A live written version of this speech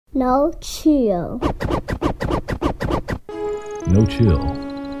No chill. No chill.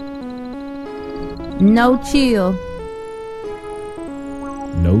 No chill.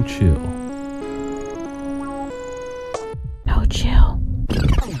 No chill. No chill.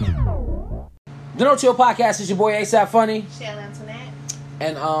 The No Chill Podcast is your boy ASAP Funny. Shell Antoinette.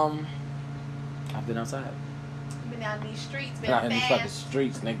 And I've been outside. Been out in these streets, been Been out in these fucking fast.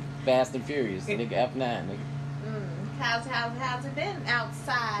 streets, nigga. Fast and furious. Nigga F9, nigga. How's it been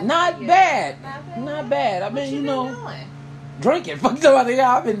outside? Not for you? bad. Not Not bad. I've What been, you you been know, doing? drinking. Fuck somebody.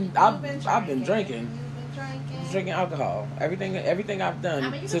 I've been You've drinking. been drinking. Drinking alcohol. Everything I've done I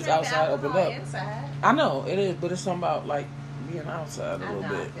mean, you since can drink the outside alcohol opened up. inside. I know it is, but it's something about like being outside a I little know,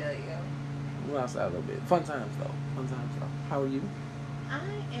 I bit. feel you. We're outside a little bit. Fun times though. How are you? I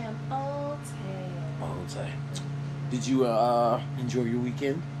am okay. Okay. Did you enjoy your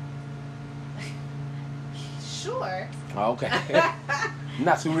weekend? Sure. Oh, okay.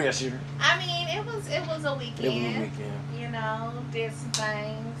 Not too reassuring. I mean, it was a weekend. It was a weekend. You know, did some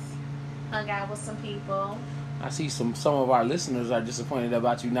things, hung out with some people. I see some of our listeners are disappointed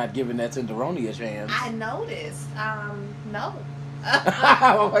about you not giving that to Deroni a chance. I noticed. No.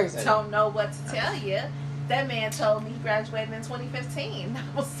 Wait a second. Don't know what to tell you. That man told me he graduated in 2015.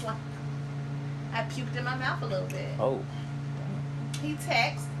 I was like, I puked in my mouth a little bit. Oh. He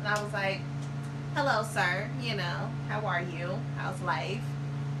texted, and I was like, hello, sir. You know, how are you? How's life?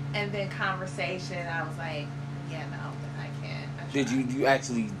 And then conversation, I was like, yeah, no, I can't. I Did tried. you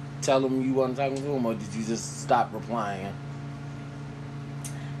actually tell him you wasn't talking to him, or did you just stop replying?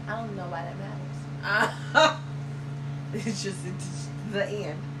 I don't know why that matters. It's just the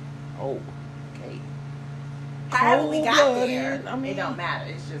end. Oh. Okay. However we got Cold-blooded, there, I mean- it don't matter.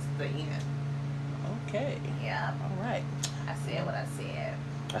 It's just the end. Okay. Yeah, All right. I said what I said.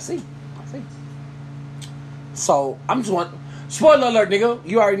 I see. So I'm just want spoiler alert, nigga.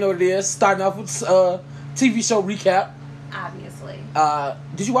 You already know what it is. Starting off with TV show recap. Obviously.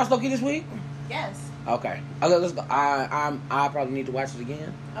 Did you watch Loki this week? Yes. Okay. Let's go. I probably need to watch it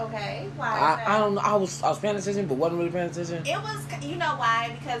again. Okay. Why? Is that? I don't know. I was paying attention, but wasn't really paying attention. It was, you know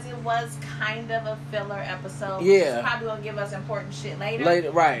why? Because it was kind of a filler episode. Yeah. It's probably gonna give us important shit later.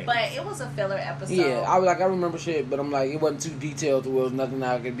 Later, right? But it was a filler episode. Yeah, I remember shit, but I'm like, it wasn't too detailed. It was nothing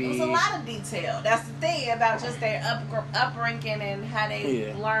I could be. It was a lot of detail. That's the thing about just their upbringing and how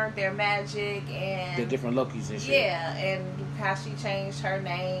they learned their magic and the different Lokis and shit. Yeah, and how she changed her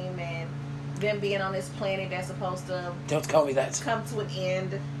name and them being on this planet that's supposed to Don't call me that. come to an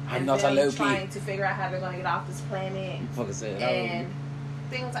end. I'm and not a them Loki. trying to figure out how they're going to get off this planet. You fucking said. And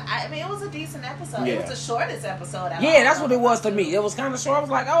things. I mean, it was a decent episode. Yeah. It was the shortest episode. Yeah, that's what it was to me. It was kind of short. I was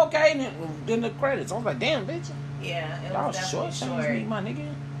like, oh, okay. And then the credits. I was like, damn, bitch. Yeah, it Y'all was definitely short short. me, my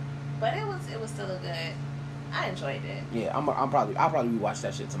nigga. But it was still a good. I enjoyed it Yeah, I'll probably rewatch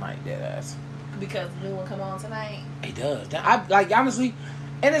that shit tonight. Dead ass. because the new one come on tonight. It does. I like honestly,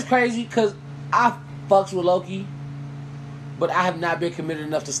 and it's crazy because I fucks with Loki, but I have not been committed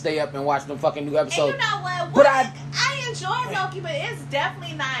enough to stay up and watch them fucking new episodes. And you know what? But I enjoy Loki, but it's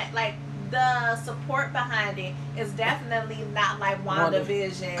definitely not like the support behind it is definitely not like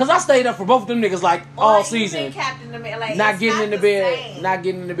WandaVision. Because I stayed up for both of them niggas like Or all even season. Captain America, like, Not it's getting in the the bed, same. not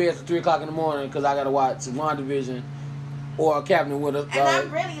getting in the bed till 3:00 in the morning because I gotta watch WandaVision or Captain with a. And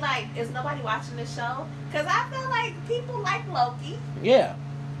I'm really like, is nobody watching this show? Because I feel like people like Loki. Yeah,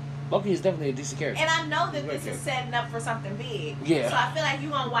 Loki is definitely a decent character. And I know that Great this is character. setting up for something big. Yeah. So I feel like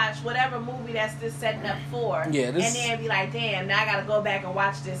you're going to watch whatever movie that's this setting up for. Yeah, this- and then be like, damn, now I got to go back and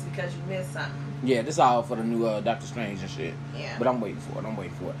watch this because you missed something. Yeah, this all for the new Doctor Strange and shit. Yeah. But I'm waiting for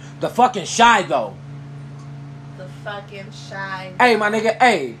it. The fucking Shy though. The fucking Shy. Hey, my nigga.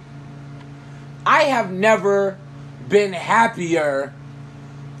 Hey, I have never been happier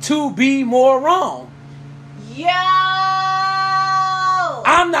to be more wrong. Yo!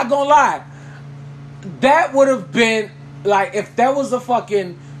 I'm not gonna lie. That would have been like if that was a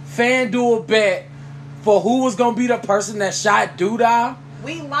fucking FanDuel bet for who was gonna be the person that shot Doodah.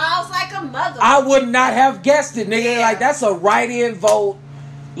 We lost like a mother. I would not have guessed it, nigga. Yeah. Like that's a write-in vote.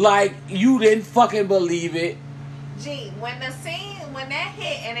 Like you didn't fucking believe it. Gee, when that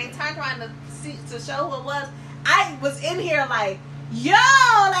hit and they turned around to show who it was, I was in here like, yo,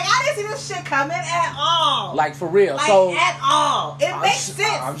 like I didn't see this shit coming at all. Like for real. Like So at all. It makes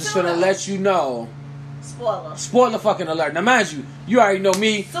sense. I'm just to gonna me. let you know. Spoiler fucking alert. Now mind you already know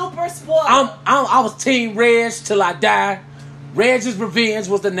me. Super spoiler. I was Team Reg till I die. Reg's Revenge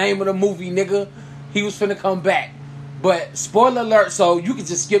was the name of the movie, nigga. He was finna come back. But spoiler alert, so you can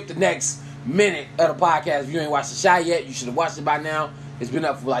just skip the next minute of the podcast. If you ain't watched The Shy yet, you should have watched it by now. It's been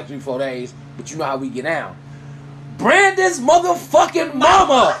up for like 3-4 days, but you know how we get down. Brandon's motherfucking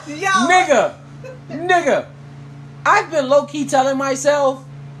mama. Yo. Nigga. I've been low-key telling myself,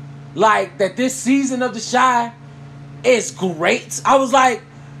 like, that this season of The Chi is great. I was like,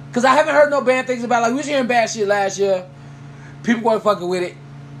 because I haven't heard no bad things about it. Like, we was hearing bad shit last year. People weren't fucking with it.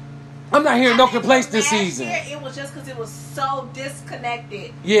 I'm not hearing no complaints this season. It was just because it was so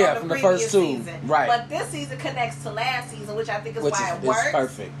disconnected. Yeah, from the first two. Season. Right. But this season connects to last season, which I think is why it It's works.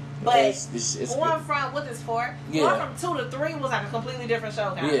 perfect. But it's going good. from what is 4? Yeah. Going from 2 to 3 was like a completely different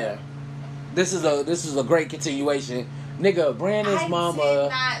show. Yeah. This is a great continuation. Nigga, Brandon's mama. I did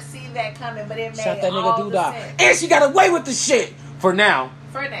not see that coming, but it made Shot that nigga all the doo-dah. sense. And she got away with the shit. For now.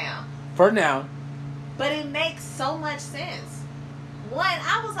 For now. But it makes so much sense. One,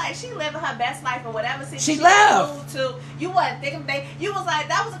 I was like, she living her best life or whatever. Since she left. Moved to, you wasn't thinking you was like,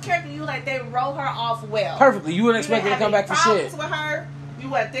 that was a character. You was like, they wrote her off well. Perfectly. You wouldn't expect her to come back for shit. With her, you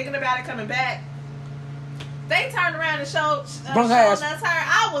wasn't thinking about it coming back. They turned around and showed us her.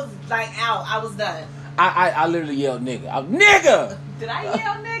 I was like out. I was done. I literally yelled nigga. Nigga! Did I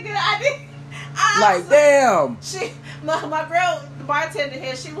yell nigga? I did. Like, damn. My girl, the bartender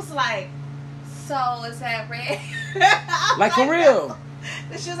here, she was like, so is that red? Like, for real.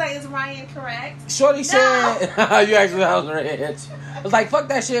 She was like, is Ryan correct? Shorty said, you actually I was red. I was like, fuck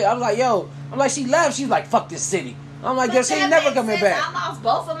that shit. I was like, yo. I'm like, she left. She was like, fuck this city. I'm like, yo, she ain't never coming back. I lost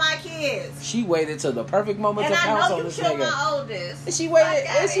both of my kids. She waited till the perfect moment to pounce on this nigga. And I know you killed my oldest. And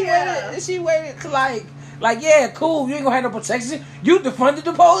she waited to like, yeah, cool. You ain't gonna have no protection. You defunded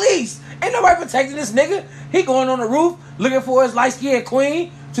the police. Ain't nobody protecting this nigga. He going on the roof looking for his light-skinned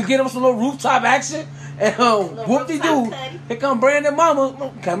queen to get him some little rooftop action. And whoop-de-doo, here come Brandon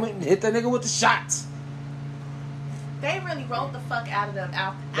mama. Come and hit that nigga with the shots. They really wrote the fuck out of them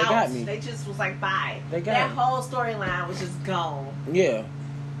out. They got me. They just was like, bye. They got that me. whole storyline was just gone. Yeah.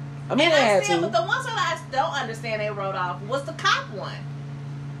 I mean, they had to. But the one story I don't understand they wrote off was the cop one.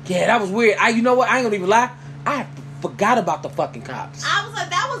 Yeah, that was weird. You know what? I ain't gonna even lie. I forgot about the fucking cops. I was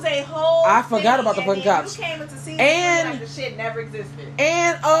like, that was a whole. I forgot about the fucking cops. You came into season and like the shit never existed.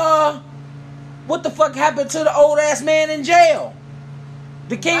 And what the fuck happened to the old ass man in jail?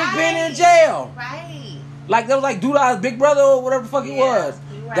 The kingpin in jail. Right. Like that was like Doodah's big brother or whatever the fuck he was.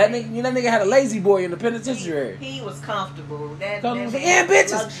 Right. That nigga had a lazy boy in the penitentiary. He was comfortable. He had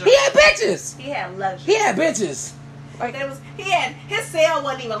bitches. Luxury. He had bitches. He had luxury. He had bitches. Like his cell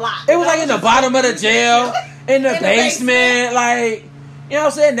wasn't even locked. It was like in the bottom of the jail, in the basement, like, you know what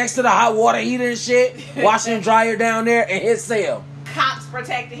I'm saying, next to the hot water heater and shit, washing dryer down there in his cell. Cops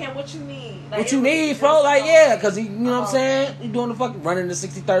protected him. What you need? Like, what you need, bro? Like, yeah, because he, you know what I'm saying, he doing the fucking running the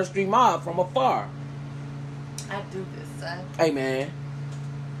 63rd Street mob from afar. I do this, son. Hey, man.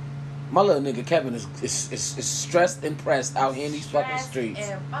 My little nigga Kevin is stressed and pressed out here in these fucking streets.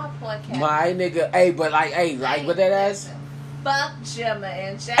 And my poor Kevin. My nigga, but that ass. Fuck Gemma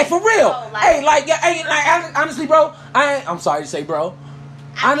and Jack. Hey, for real. Honestly, bro. I'm sorry to say, bro.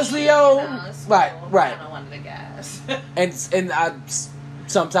 Honestly, yo. Right. I'm one of the guys. and I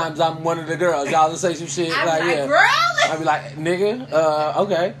sometimes I'm one of the girls. Y'all will say some shit girl. I be like, nigga,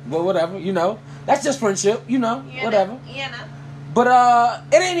 okay, well, whatever, you know. That's just friendship, you know, whatever. But I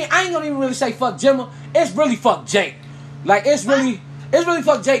ain't gonna even really say fuck Gemma. It's really fuck Jake. Like it's really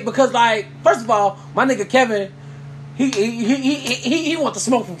fuck Jake because like first of all, my nigga Kevin, he want the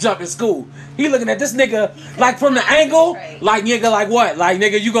smoke from jump in school. He looking at this nigga like from the angle, like nigga, like what? Like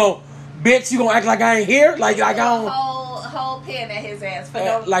nigga, you gonna act like I ain't here? Like I don't whole pin at his ass for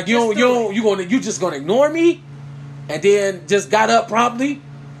no. Like you just gonna ignore me, and then just got up promptly,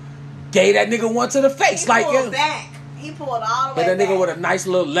 gave that nigga one to the face. He pulled back. He pulled all the way back. That nigga with a nice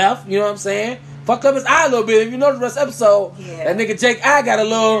little left, you know what I'm saying? Fucked up his eye a little bit. If you know the rest of the episode, that nigga Jake eye got a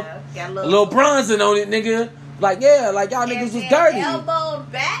little bronzing on it, nigga. Like y'all niggas was dirty.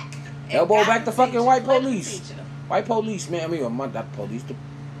 Elbowed back the fucking white police. White police, man. I mean, not the police, the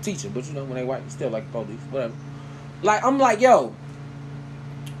teacher, but you know when they white, still like the police, whatever. Like I'm like, yo,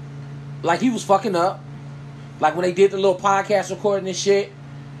 like he was fucking up. Like when they did the little podcast recording and shit.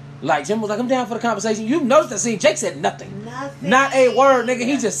 Like Jim was like, I'm down for the conversation. You noticed that scene? Jake said nothing. Not a word, nigga.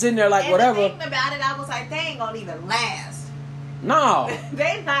 He just sitting there like whatever. Thinking about it, I was like, they ain't gonna even last. No.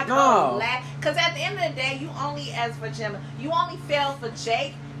 They not gonna last. Because at the end of the day, you only, as for Gemma, you only fell for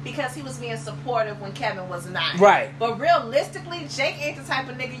Jake because he was being supportive when Kevin was not. Right. But realistically, Jake ain't the type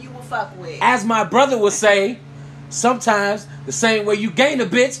of nigga you will fuck with. As my brother would say, sometimes the same way you gain a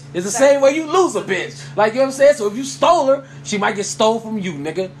bitch is the same way you lose a bitch. Like, you know what I'm saying? So if you stole her, she might get stole from you,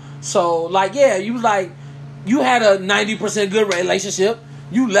 nigga. So, like, yeah, you had a 90% good relationship.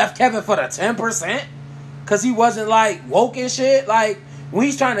 You left Kevin for the 10% because he wasn't, like, woke and shit. Like, when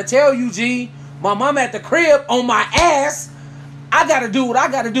he's trying to tell you, G, My mom at the crib on my ass. I gotta do what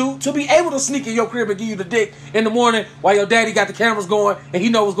I gotta do to be able to sneak in your crib and give you the dick in the morning while your daddy got the cameras going and he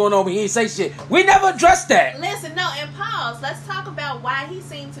know what's going on, but he ain't say shit. We never addressed that. Listen, no, and pause. Let's talk about why he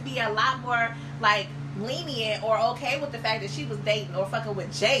seemed to be a lot more like lenient or okay with the fact that she was dating or fucking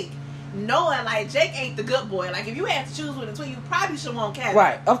with Jake, knowing like Jake ain't the good boy. Like if you had to choose between the two, you probably should want Kevin.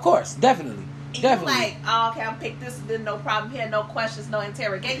 Right, of course, definitely. And Definitely. you like, oh, okay, I'm pick this, then no problem here, no questions, no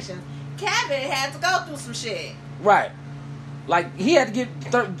interrogations. Kevin had to go through some shit. Right. Like, he had to get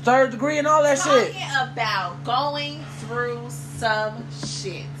third degree and all that shit. Talking about going through some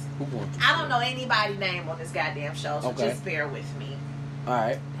shit. I don't know anybody's name on this goddamn show, so just bear with me.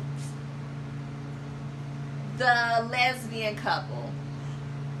 Alright. The lesbian couple.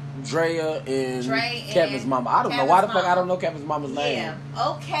 Drea and Kevin's mama. I don't know why the fuck I don't know Kevin's mama's name. Yeah,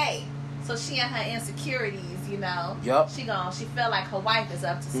 okay. So she and her insecurities, you know. Yup. She feel like her wife is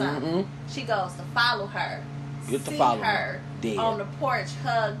up to something. She goes to follow her. Get to follow her. Dead. On the porch,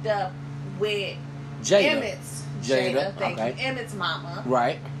 hugged up with Jada. Jada, thank you. Emmett's mama.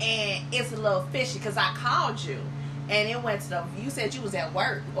 Right. And it's a little fishy because I called you. And it went to you said you was at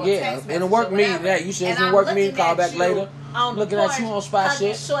work or text message in a work meeting. Yeah, you said it's in a work meeting. Call back later. I'm looking at you on spot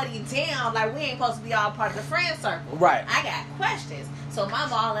shit. Shorty down like we ain't supposed to be all part of the friend circle. Right. I got questions. So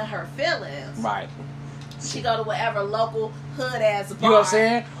mama all in her feelings. Right. She go to whatever local hood ass bar. You know what I'm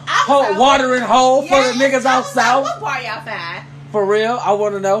saying? Watering hole for the niggas out south. What bar y'all find? For real? I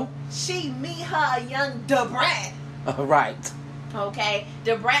want to know. She meet her young DeBrat. Right. Okay,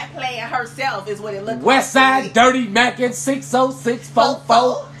 DeBrat playing herself is what it looked like. West Side Dirty Mackin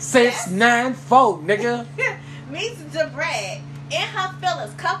 606444694, nigga. Meets DeBrat in her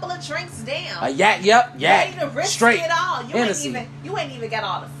feelings, couple of drinks down. Yak. Ready to risk Straight. it all. You Hennessy. ain't even got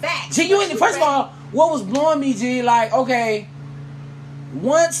all the facts. G, first of all, what was blowing me, G, like, okay,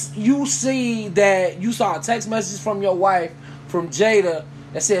 once you see that you saw a text message from your wife, from Jada,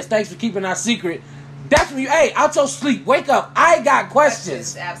 that says, thanks for keeping our secret, that's when you, hey, out your sleep, wake up, I got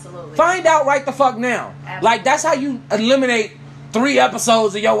questions. Absolutely. Find out right the fuck now. Absolutely. Like, that's how you eliminate 3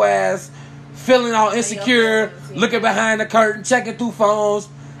 episodes of your ass feeling all insecure, looking behind the curtain, checking through phones,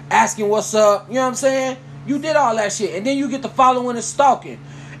 asking what's up. You know what I'm saying? You did all that shit. And then you get the following and stalking.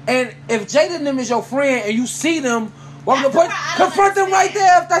 And if Jada and them is your friend and you see them, confront them right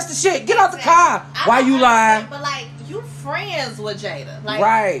there if that's the shit. Get out the car. Why you lying? But like, you friends with Jada. Like,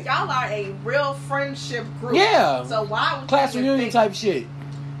 right. Y'all are a real friendship group. Yeah. So why would class reunion type shit.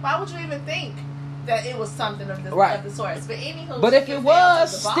 Why would you even think that it was something of the sort? But anywho, but if it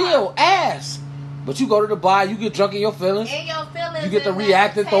was, still ass. But you go to the bar, you get drunk in your feelings. You get the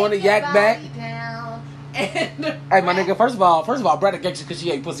reacting, throwing the yak back. Hey, my nigga, first of all, Bretta gets you because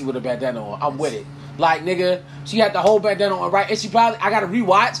she ate pussy with a bandana on. I'm with it. Like, nigga, she had the whole bandana on, right? And she probably, I got to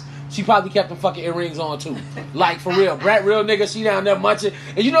rewatch, she probably kept the fucking earrings on, too. Like, for real. Brat, real nigga, she down there munching.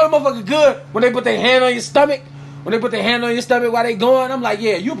 And you know the motherfucker good when they put their hand on your stomach? When they put their hand on your stomach while they going? I'm like,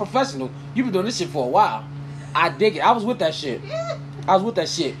 yeah, you a professional. You been doing this shit for a while. I dig it. I was with that shit. I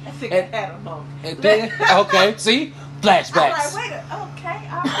think I had a moment. And then, okay, see? Flashbacks. I'm like, wait, okay,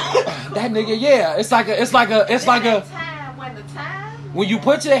 all right. That nigga, yeah. It's like a time when you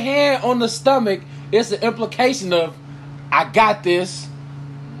put your hand on the stomach, it's an implication of I got this.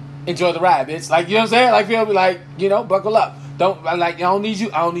 Enjoy the ride, bitch. Like, you know what I'm saying? Like, feel me? Like, you know, buckle up. Don't like I don't need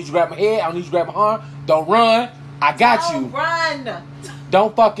you to grab my head, I don't need you to grab my arm. Don't run. I got you. Don't run.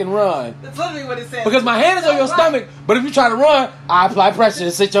 Don't fucking run. That's literally what it says. Because my hand is on your stomach, but if you try to run, I apply pressure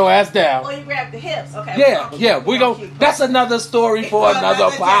and sit your ass down. Or you grab the hips. Okay. Yeah. We gon' that's another story for another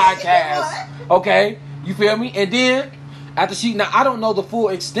podcast. Okay? You feel me? And then after now I don't know the full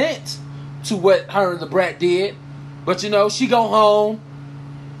extent to what her and the brat did, but you know, she go home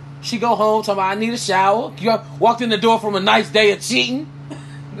talking about I need a shower. You walked in the door from a nice day of cheating.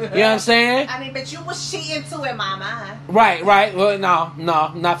 You know what I'm saying? I mean, but you was cheating too in my mind. Right. Well, no,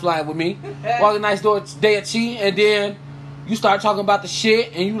 not flying with me. Walk a nice day of cheating, and then you start talking about the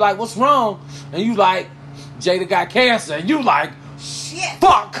shit, and you like, what's wrong? And you like, Jada got cancer, and you like, shit.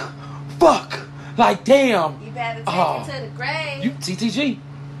 Fuck. Like, damn. You better take it to the grave. You TTG.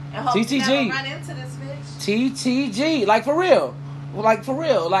 And hope you never run into this bitch. TTG. Like, for real. Like,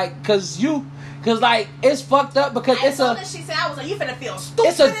 like, it's fucked up because as soon as she said, I was like, you finna feel stupid.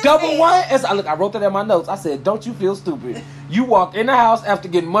 It's a double one. Look, I wrote that in my notes. I said, don't you feel stupid. You walk in the house after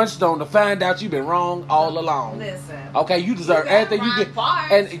getting munched on to find out you've been wrong all along. Listen. Okay, you deserve everything you get.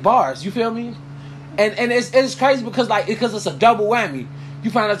 Bars. And bars, you feel me? And it's crazy because it's a double whammy. You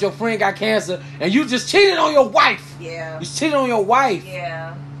find out your friend got cancer and you just cheated on your wife. Yeah. You cheated on your wife.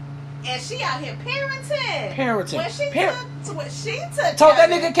 Yeah. And she out here parenting. When she to what she took. Told that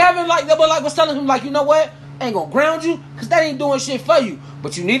nigga Kevin, like, was telling him, like, you know what? I ain't gonna ground you, because that ain't doing shit for you.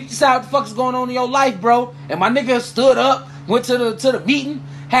 But you need to decide what the fuck is going on in your life, bro. And my nigga stood up, went to the meeting,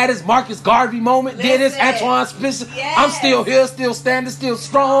 had his Marcus Garvey moment, did his Antoine Spencer. Yes. I'm still here, still standing, still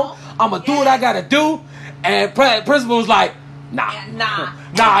strong. I'm gonna do what I gotta do. And principal was like, nah,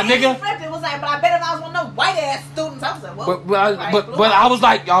 nigga. It was like, but I bet if I was one of them white ass students, I was like, whoa. But I was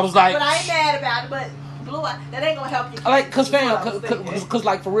like, but I ain't mad about it. But blue, that ain't gonna help you. Like, cause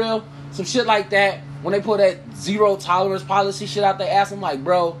like for real, some shit like that. When they put that zero tolerance policy shit out, they ask him like,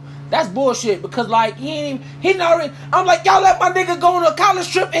 bro, that's bullshit. Because like he already. I'm like, y'all let my nigga go on a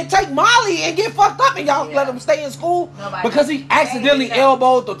college trip and take Molly and get fucked up, and y'all let him stay in school because he accidentally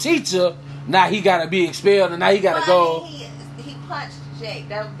elbowed the teacher. Now he gotta be expelled, and now he gotta go. He punched Jake.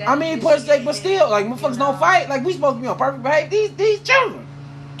 He punched Jake, but still, like, motherfuckers don't fight. Like, we supposed to be on perfect behavior. These children.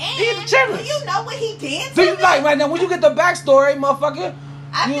 These the children. Do you know what he did? Do you like right now? When you get the backstory, motherfucker.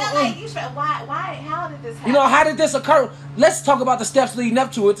 I feel like you should. Why? How did this happen? You know, how did this occur? Let's talk about the steps leading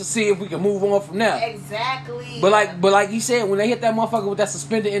up to it to see if we can move on from there. Exactly. But like he said, when they hit that motherfucker with that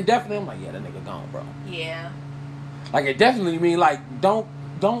suspended indefinite, I'm like, yeah, that nigga gone, bro. Yeah. Like, it definitely mean like don't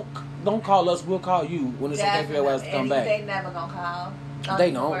call us, we'll call you when it's okay for your ass to come back. They never gonna call.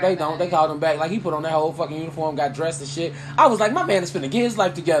 They don't. They called him back. Like, he put on that whole fucking uniform, got dressed and shit. I was like, my man is finna get his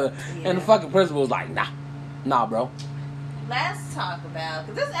life together. Yeah. And the fucking principal was like, nah, bro. Let's talk about,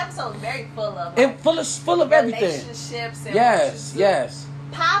 because this episode is very full of full of everything. Relationships and yes.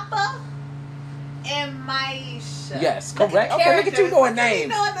 Papa and Maisha. Yes, correct. Okay, look at you knowing names. You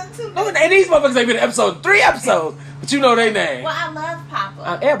know them two. And these motherfuckers ain't been in episode 3 episodes, but you know their name. Well, I love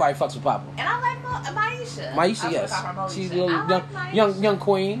Papa. Everybody fucks with Papa. And I like Maisha. Maisha, yes. She's a little young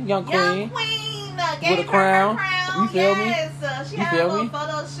queen. Young queen. With a crown. You feel me? She had a little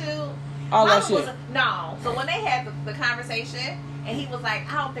photo shoot. All that shit. So when they had the conversation, and he was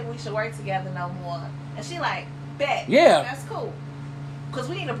like, I don't think we should work together no more. And she like, bet. Yeah. That's cool. Because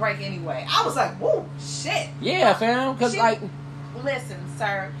we need a break anyway. I was like, whoa, shit. Yeah, fam. Because, like... Listen,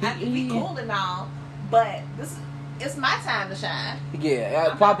 sir. I can be cool and all, but it's my time to shine.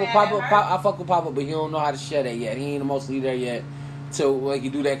 Yeah. Papa, I fuck with Papa, but he don't know how to share that yet. He ain't emotionally there yet to like you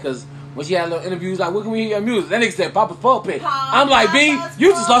do that, because... When she had little interviews, like, where can we hear your music? That nigga said, Papa's pulpit. I'm like, B,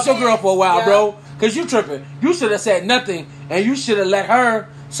 you just lost your girl for a while, bro. Because you tripping. You should have said nothing. And you should have let her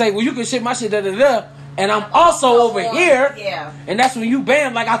say, well, you can shit my shit, da-da-da. And I'm also over here. Yeah. And that's when you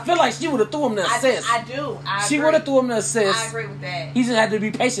banned. Like, I feel like she would have threw him the assist. I do. She would have threw him the assist. I agree with that. He just had to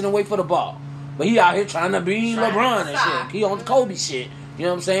be patient and wait for the ball. But he out here trying to be LeBron and shit. He on the Kobe shit. You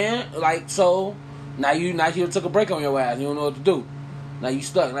know what I'm saying? Like, so, now you took a break on your ass. You don't know what to do. Now you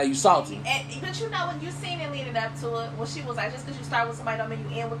stuck. Now you salty. But you know, when you seen it leading up to it, when she was like, just because you start with somebody don't mean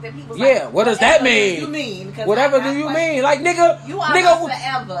you end with them. He was like, yeah, what does that mean? You mean? Whatever do you mean? Like, nigga. You are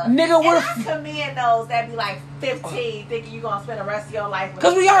forever. Nigga, and I commend those that be like 15 thinking you going to spend the rest of your life with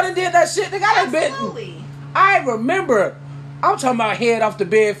because we already did that shit. Nigga, Absolutely. I remember. I'm talking about head off the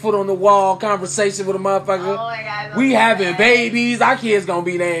bed, foot on the wall conversation with a motherfucker. Oh my God. We having babies. Our kids gonna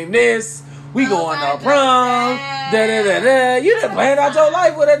be named this. We going to prom. Da-da-da-da. You done planned out your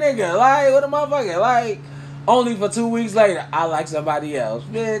life with a nigga. Like, with a motherfucker. Like, only for 2 weeks later, I like somebody else.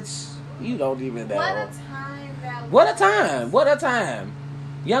 Bitch, you don't even know. What a time that was. What a time. What a time.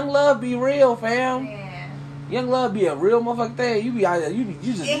 Young love be real, fam. Yeah. Young love be a real motherfucking thing. You be out there, you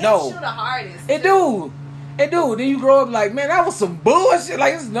just know. It hits you the hardest. It do. Then you grow up like, man, that was some bullshit.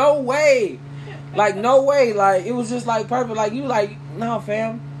 Like, there's no way. Like, no way. Like, it was just like perfect. Like, you like, nah,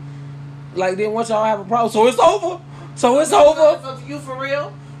 fam. Like, then once y'all have a problem, so it's over. So you for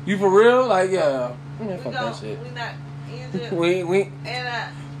real? You for real? Like, yeah. Man, fuck that shit. We not. we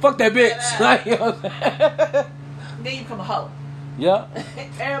and fuck that bitch. Like, you know what I'm saying? Then you become a hoe. Yeah.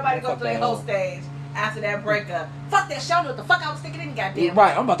 Everybody go through their hoe stage after that breakup. Fuck that show. What the fuck I was thinking in goddamn.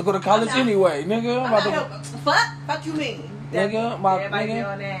 Right. I'm about to go to college anyway, nigga. Fuck you mean? Nigga, everybody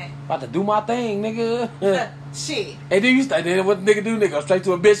doing that. About to do my thing, nigga. Shit. And then then what the nigga do, nigga? Straight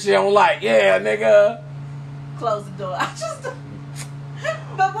to a bitch she don't like. Yeah, nigga. Close the door.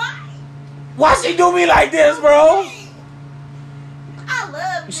 But why? Why she do me like this, bro? I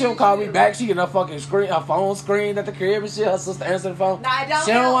love you. She don't call me back. She get her fucking her phone screen at the crib and shit. Her sister answer the phone. Nah,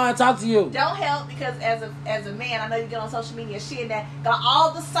 she don't want to talk to you. Don't help because as a man, I know you get on social media and shit that got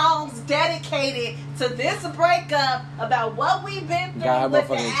all the songs dedicated to this breakup about what we've been through with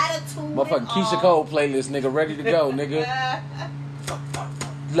the attitude. Motherfucking Keisha Cole playlist, nigga, ready to go, nigga.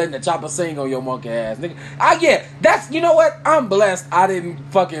 Letting the chopper sing on your monkey ass, nigga. That's, you know what? I'm blessed. I didn't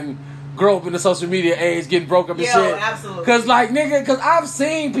fucking grow up in the social media age, getting broke up and shit. Absolutely. Cause like, nigga, cause I've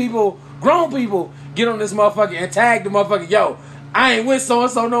seen people grown people get on this motherfucker and tag the motherfucker, yo, I ain't with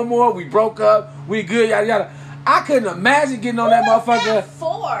so-and-so no more. We broke up. We good, yada, yada. I couldn't imagine getting on that motherfucker. That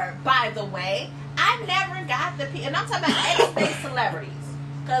for, by the way, I never got the and I'm talking about A-state celebrities.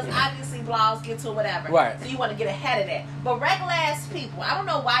 Because obviously blogs get to whatever. Right. So you want to get ahead of that. But regular ass people, I don't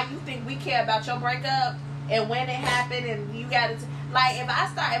know why you think we care about your breakup and when it happened and you got to... Like, if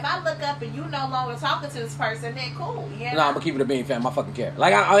I look up and you no longer talking to this person, then cool. Yeah. No, I'm gonna keep it a bean, fam. I fucking care.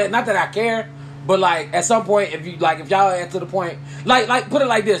 Like, I not that I care, but like at some point, if y'all at to the point, like put it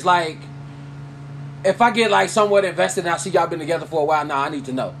like this, like if I get like somewhat invested and I see y'all been together for a while, I need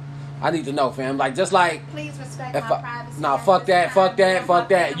to know. I need to know, fam. Like just like please respect my privacy. Nah, fuck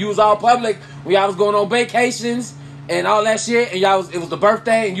that. You was all public when y'all was going on vacations and all that shit, and it was the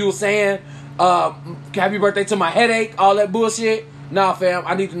birthday, and you was saying, happy birthday to my headache, all that bullshit. Nah, fam,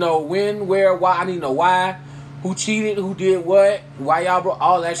 I need to know when, where, why. I need to know why, who cheated, who did what, why y'all broke,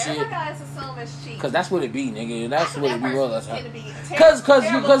 all that shit. Everybody guys assume it's cheating. Cause that's what it be, nigga. That's what it be.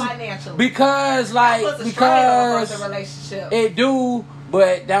 Because relationship. It do,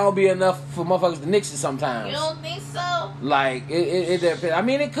 but that don't be enough for motherfuckers to nix it sometimes. You don't think so? Like it depends. I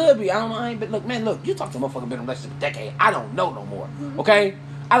mean, it could be. I don't know. But look, you talk to a motherfucker been in a relationship a decade. I don't know no more. Okay,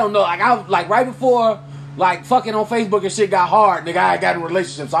 I don't know. Like I was like right before. Like, fucking on Facebook and shit got hard, nigga. I ain't got in a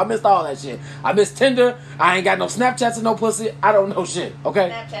relationship, so I missed all that shit. I missed Tinder. I ain't got no Snapchats and no pussy. I don't know shit, okay?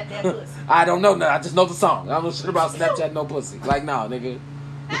 Snapchat that pussy. I don't know nothing. I just know the song. I don't know shit about Snapchat no pussy. Like, nah, nigga.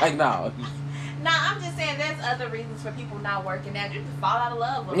 Like, nah. Nah, I'm just saying there's other reasons for people not working out. You just fall out of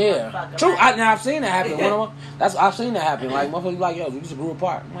love with a yeah. motherfucker. True. Right? Now, I've seen that happen. I've seen that happen. Like, motherfuckers like, yo, we just grew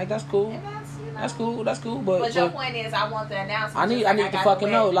apart. I'm like, that's cool. That's cool. But your point is, I want the announcement. I need to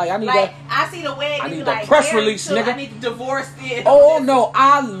fucking know. Like, I need that. I see the wedding. I need like, the press release, nigga. I need the divorce this. Oh, no.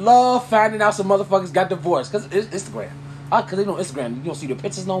 I love finding out some motherfuckers got divorced. Because it's Instagram. Because they know Instagram. You don't see the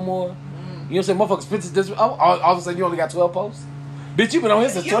pictures no more. You don't see motherfuckers' pictures this. All of a sudden, you only got 12 posts. Bitch, you been on here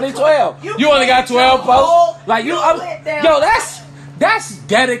since 2012. You only got 12 posts. Like, that's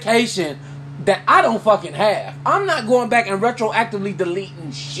dedication that I don't fucking have. I'm not going back and retroactively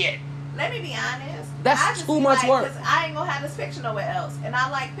deleting shit. Let me be honest. That's too much work. I ain't gonna have this picture nowhere else. And I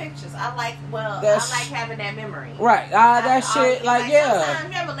like pictures. I like having that memory. Right. That shit, yeah.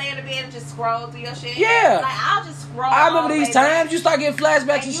 Sometimes you ever lay in the bed and just scroll through your shit? Yeah. Like, I'll just scroll. I remember these times. You start getting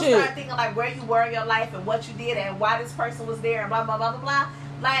flashbacks and shit. You start thinking, like, where you were in your life and what you did and why this person was there and blah, blah, blah, blah, blah.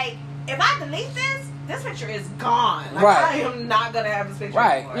 Like, if I delete this picture is gone. Like, right. I am not gonna have this picture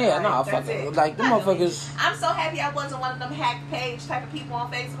anymore. Yeah, like, no, fuck it. Like, the motherfuckers. I'm so happy I wasn't one of them hack page type of people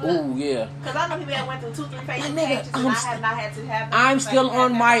on Facebook. Ooh, yeah. Because I know people that went through 2-3 Facebook pages and I have not had to have them. I'm still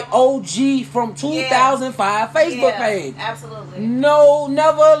on my OG from 2005 Facebook page. Absolutely. No,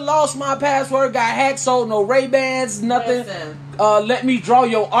 never lost my password, got hacked, sold no Ray-Bans, nothing. Listen. Let me draw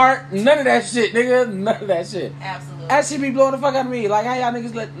your art. None of that shit, nigga. None of that shit. Absolutely. That shit be blowing the fuck out of me. Like, how y'all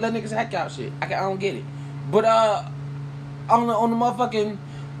niggas let niggas hack out shit? I don't get it. But on the motherfucking,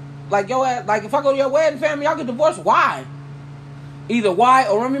 like, yo ass, like, if I go to your wedding, family, y'all get divorced. Why? Either why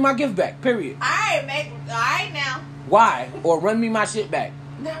or run me my gift back. Period. Alright now. Why or run me my shit back.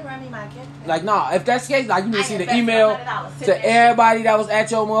 Not run me my gift back. Like, nah. If that's the case, like, you need to see the email to everybody that was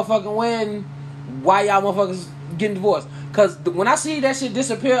at your motherfucking wedding. Why y'all motherfuckers getting divorced? Because when I see that shit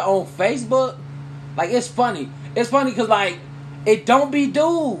disappear on Facebook, like, it's funny. It's funny because, like, it don't be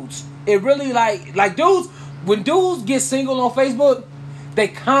dudes. It really, like dudes, when dudes get single on Facebook, they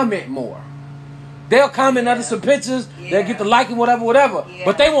comment more. They'll comment under some pictures. Yeah. They'll get the like and whatever. Yeah.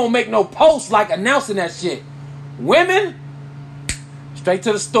 But they won't make no posts, like, announcing that shit. Women, straight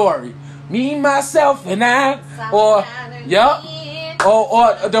to the story. Me, myself, and I. Or, yup.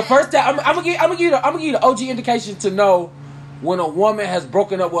 Or the first time, I'm gonna give you the OG indication to know when a woman has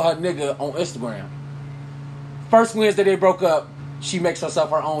broken up with her nigga on Instagram. First Wednesday they broke up, she makes herself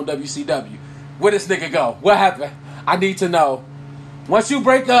her own WCW. Where this nigga go? What happened? I need to know. Once you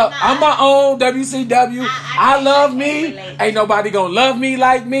break up, I'm my own WCW. I love me. Ain't nobody gonna love me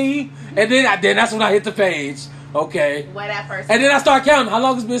like me. And then that's when I hit the page. Okay. Where that person? And then I start counting. How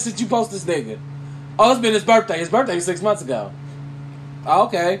long it's been since you posted this nigga? Oh, it's been his birthday. His birthday was 6 months ago.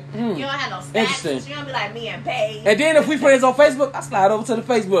 Okay. You don't have no stats. Interesting. You don't be like me and Paige. And then if we friends on Facebook, I slide over to the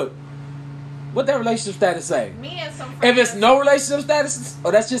Facebook. What that relationship status say? Me and some friends. If it's no relationship status,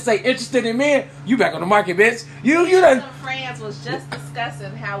 or that's just say interested in men, you back on the market, bitch. You done. done. Some friends was just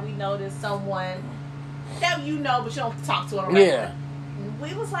discussing how we noticed someone that you know, but you don't talk to them. Yeah.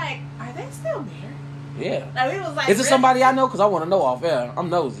 We was like, are they still married? Yeah. Like, we was like, is it somebody I know? Because I want to know off air. I'm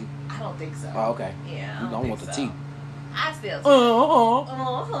nosy. I don't think so. Oh, okay. Yeah. I want the tea. I still.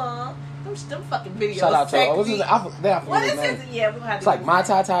 them fucking videos. Shout out to her. take What's me- his, I forget What his is name. his? Yeah, we gonna have to. It's like do My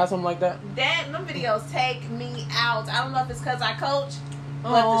that. Tai or something like that. Them videos take me out. I don't know if it's because I coach,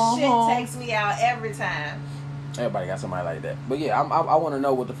 but the Uh-huh. shit takes me out every time. Everybody got somebody like that. But yeah, I want to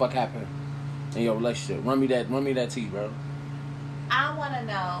know what the fuck happened in your relationship. Run me that tea, bro. I want to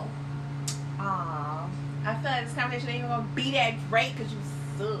know. I feel like this conversation ain't even gonna be that great because you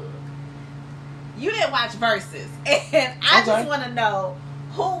suck. You didn't watch Versus, and I Okay. just want to know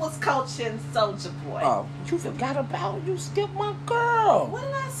who was coaching Soulja Boy. Oh, you forgot about you skipped my girl What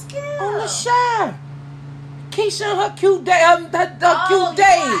did I skip? on the show. Keisha and her cute day, her Oh, cute you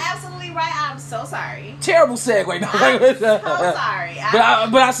day. are absolutely right. I'm so sorry. Terrible segue. No, I'm so sorry.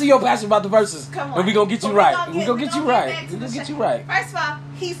 But I see your passion about the verses. Come on. And we gonna get you But right. we We gonna get you back right. to We the gonna get show. you right. First of all,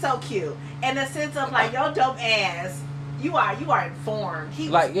 he's so cute. In the sense of like your dope ass, you are informed. He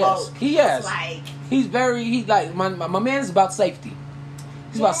was Like, yes. woke. He is. Like He like my man is about safety.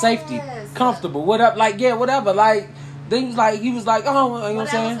 He's about safety, Yes. comfortable. What up? Like yeah, whatever. Like things like he was like, oh, you know what I'm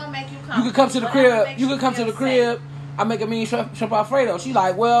whatever's saying? gonna make you You comfortable. could come to the Whatever crib. makes You could come to feel the safe. crib. I make a mean shrimp Alfredo. She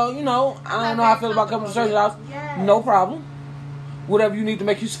like, well, you know, I don't know how I feel about coming to church house. Yes. No problem. Whatever you need to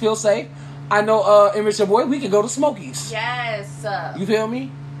make you feel safe. I know, Image your boy. We can go to Smokies. Yes. You feel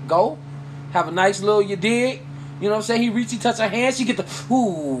me? Go. Have a nice little you dig. You know what I'm saying? He reach, he touch her hand. She get the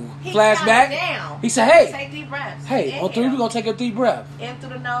He flashback. counted down. He said, hey, Take deep breaths. hey, on three, Inhale. we gonna take a deep breath. In through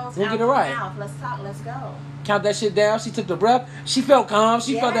the nose, We'll out get it through right. the mouth. Let's talk. Let's go. Count that shit down. She took the breath. She felt calm.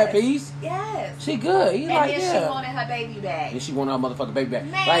 She felt that Yes. peace. Yes. She good. He And like, then yeah. she wanted her baby back. And she wanted her motherfucking baby back.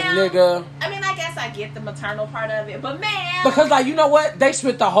 Man. Like, nigga. I mean, I guess I get the maternal part of it, but man, Because, like, you know what? They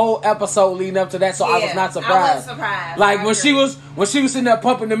spent the whole episode leading up to that, so I was Yeah, not I surprised. was surprised. Like, I when she agree. was sitting there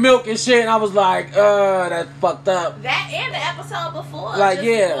pumping the milk and shit, and I was like, that's fucked up. That and the episode before, Like, just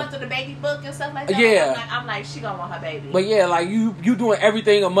yeah. going through the baby book and stuff like that. Yeah. I'm like, she gonna want her baby. But, yeah, like, you doing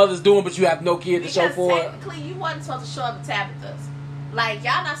everything a mother's doing, but you have no kid to because show for it. technically, you wasn't supposed to show up at Tabitha's. Like,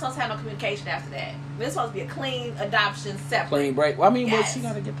 y'all not supposed to have no communication after that. This supposed to be a clean adoption, separate. Clean break. Well, I mean, Yes. she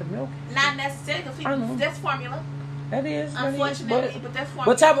got to get the milk. Not necessarily, I know. because that's formula. That is. Unfortunately, but that's formula.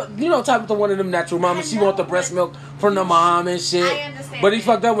 But Tabitha one of them natural mamas. I She know, want the breast but milk from the mom and shit. I understand But he that.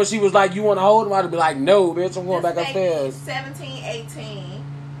 fucked up when she was like, you want to hold him? I'd be like, no, bitch, I'm going This back baby is upstairs. 17, 18,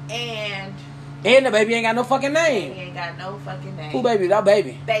 and And the baby ain't got no fucking baby name. ain't got no fucking name. Who baby? That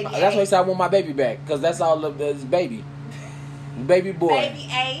baby. Baby That's A. why he said I want my baby back. Because that's all of this baby. Baby boy. Baby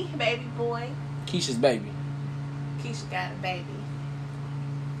A, baby boy. Keisha's baby. Keisha got a baby.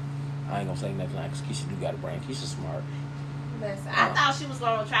 I ain't gonna say nothing like Keisha do got a brain. Keisha's smart. Listen, I thought she was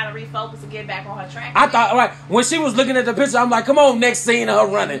going to try to refocus and get back on her track. I thought, right, when she was looking at the picture, I'm like, come on, next scene of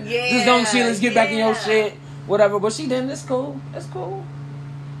her running. Just don't shit, let's get back in your Yeah. shit. Whatever. But she didn't. It's cool. It's cool.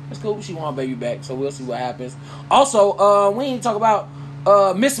 It's cool. She want her baby back, so we'll see what happens. Also, we ain't talk about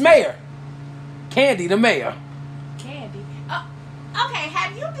Miss Mayor. Candy, the mayor. Candy. Okay,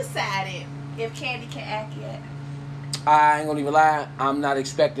 have you decided if Candy can act yet? I ain't gonna even lie. I'm not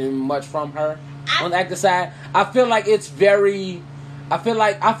expecting much from her I- on the acting side. I feel like it's very. I feel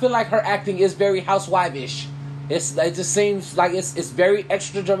like her acting is very housewife-ish. It just seems like it's very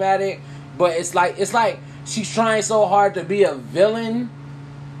extra dramatic, but it's like she's trying so hard to be a villain,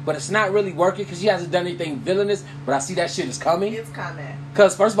 but it's not really working because she hasn't done anything villainous. But I see that shit is coming. It's coming.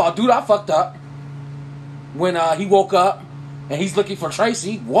 Because first of all, dude, I fucked up when he woke up and he's looking for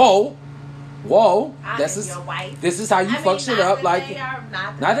Tracy. Whoa. This is your wife. this is how you fuck shit up. Like,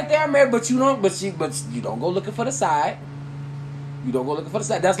 not that they are married, but you don't go looking for the side. You don't go looking for the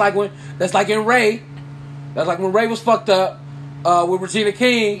side. That's like when Ray was fucked up with Regina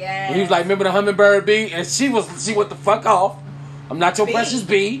King. Yes. And he was like, remember the hummingbird bee? And she went the fuck off. I'm not your precious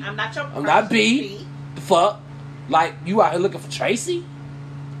bee. I'm not your I'm not precious B. The fuck? Like, you out here looking for Tracy?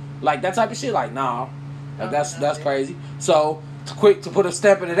 Like, that type of shit? Like, nah. Like, that's crazy. So, to put a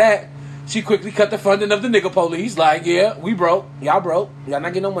step into that, she quickly cut the funding of the nigga police. Like, yeah, we broke. Y'all broke. Y'all not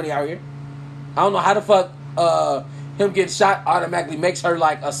getting no money out here. I don't know how the fuck him getting shot automatically makes her,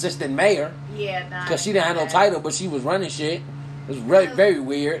 like, assistant mayor. Yeah, nah. Because she didn't have no title, but she was running shit. It was very, very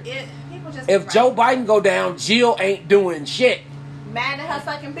weird. People just If Joe Biden go down, Jill ain't doing shit. minding her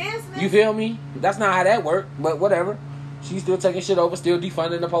fucking business. You feel me? That's not how that worked, but whatever. She's still taking shit over, still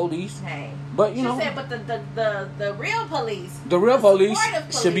defunding the police. Hey. But, you She know, said, but the real police, the real police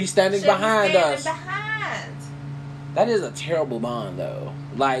supportive should be standing behind us. Behind. That is a terrible bond, though.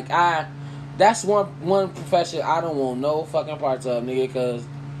 Like, that's one profession I don't want no fucking parts of, nigga, because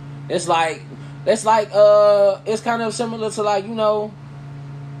it's kind of similar to, like, you know,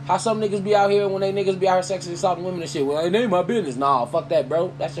 how some niggas be out here when they niggas be out here sexually assaulting women and shit. Well, it ain't my business. Nah, fuck that,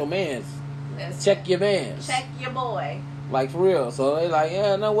 bro. That's your man's. Listen, Check your man's. Check your boy. Like, for real. So they like,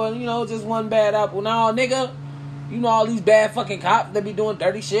 yeah, no, well, you know, just one bad apple. No, nigga. You know all these bad fucking cops that be doing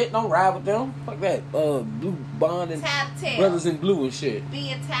dirty shit. Don't ride with them. Fuck that. Blue Bond and Tattletale. Brothers in Blue and shit.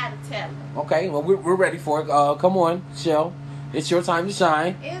 Being tattletale. Okay, well, we're ready for it. Come on, Shell. It's your time to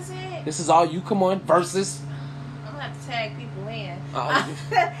shine. Is it? This is all you. Come on. Versus. I'm gonna have to tag people in. Uh-oh.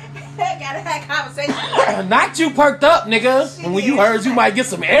 Gotta have conversation. Not you perked up, nigga. She And when you is. heard, you might get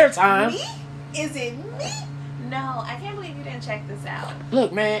some airtime. Me? Is it me? No, I can't believe you didn't check this out.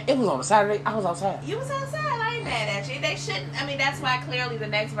 Look, man, it was on a Saturday. I was outside. You was outside. I ain't mad at you. They shouldn't. I mean, that's why clearly the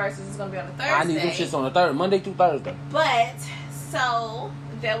next verses is gonna be on a Thursday. I need them shits on the third, Monday through Thursday. But so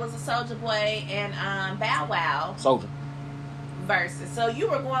there was a Soulja Boy and Bow Wow Soldier. versus. So you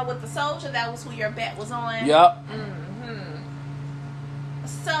were going with the Soulja. That was who your bet was on. Yup.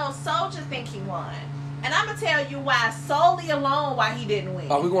 So Soulja think he won, and I'm gonna tell you why solely alone why he didn't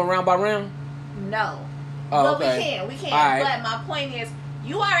win. Are we going round by round? No. Oh, But okay. we can. All right. But my point is,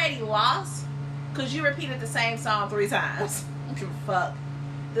 you already lost because you repeated the same song 3 times. Fuck.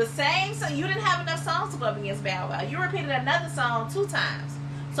 The same song. You didn't have enough songs to go up against Bow Wow. You repeated another song 2 times.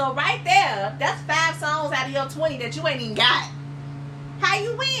 So right there, that's 5 songs out of your 20 that you ain't even got. How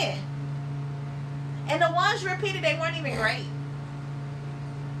you win? And the ones you repeated, they weren't even great.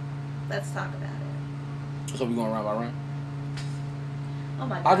 Let's talk about it. So we going round by round? Oh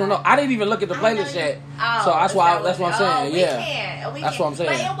my God. I don't know. I didn't even look at the playlist yet. Oh, So that's why. That's what I'm saying. Oh, we Yeah. can. That's what I'm saying.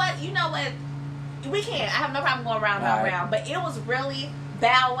 But it was, you know what? We can. I have no problem going round by All right. round. But it was really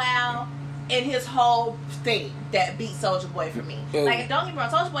Bow Wow and his whole thing that beat Soulja Boy for me. Yeah. Like, don't get me wrong,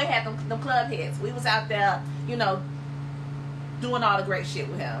 Soulja Boy had them club hits. We was out there, you know, doing all the great shit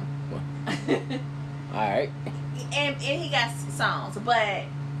with him. All right. and he got songs, but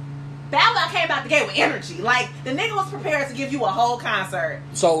Bow Wow came out the gate with energy. Like, the nigga was prepared to give you a whole concert.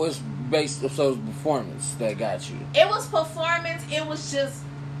 So it's based. So it's performance that got you. It was performance. It was just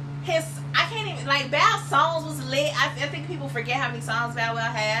his. I can't even, like, Bow's songs was lit. I think people forget how many songs Bow Wow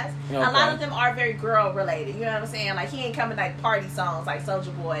has. Okay. A lot of them are very girl related. You know what I'm saying? Like, he ain't coming like party songs like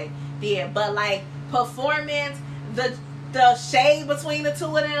Soulja Boy did, but like performance, the shade between the two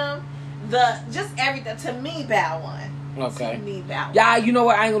of them, just everything. To me, Bow won. Okay. To me, Bow won. Yeah, you know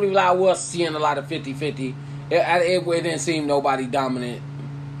what? I ain't gonna even lie. I was seeing a lot of 50-50. It didn't seem nobody dominant.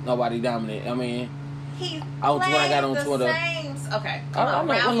 I mean, He when I got on played the Twitter. same. Okay, come on,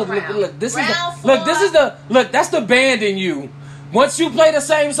 look, round for round. look. This Round is four, that's the band in you. Once you play the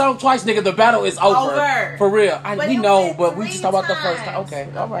same song twice, nigga, the battle is over. For real. But We it know, went but we 3 just talk about the first times. time.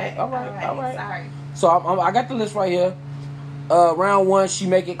 Okay, all right. Sorry. So I got the list right here. Round 1, She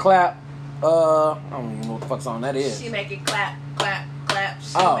Make It Clap. I don't even know what the fuck song that is. She make it clap, clap, clap.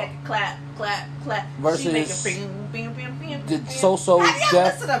 She Oh. make it clap, clap, clap. Versus she make it bing, bing, bing, bing, the bing. So-So Have y'all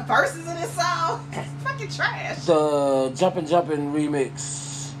Jeff- listened to the verses of this song? It's fucking trash. The Jumpin'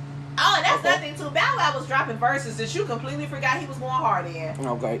 remix. Oh, and that's Okay. nothing too. Bow Wow was dropping verses that you completely forgot he was going hard in.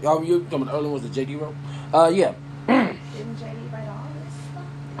 Okay. You talking about the early ones that JD wrote? Yeah. Didn't JD write all this stuff?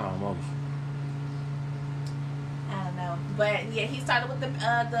 I don't know. I don't know. But yeah, he started with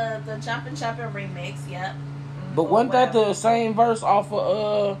the Jumpin' remix, yep. But wasn't that the same verse off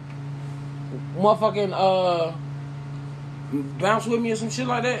of motherfucking Bounce With Me or some shit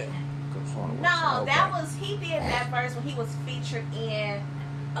like that? No, that was, he did that verse when he was featured in,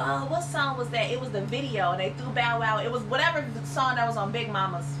 what song was that? It was the video, and they threw Bow Wow. It was whatever the song that was on Big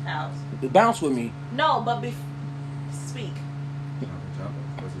Mama's house. Bounce With Me. No, but speak.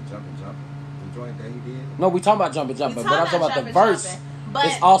 Jumpin'? Was it Jumpin'? The joint that he did? No, we talking about Jumpin', We but I'm talking about the Jumpin', verse. Jumpin'. But,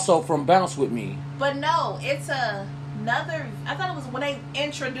 It's also from Bounce With Me. but no, it's another, I thought it was when they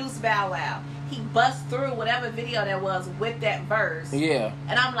introduced Bow Wow. He bust through whatever video that was with that verse. Yeah.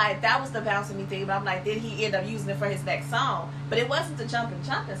 And I'm like, that was the Bounce With Me thing. But I'm like, did he end up using it for his next song? But it wasn't the Jumpin'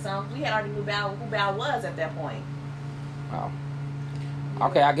 song. We had already knew who Bow was at that point. Wow.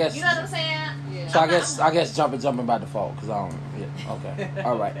 Okay, I guess. You know what I'm saying? Yeah. So I guess Jumpin' by default, because I don't. Yeah. Okay.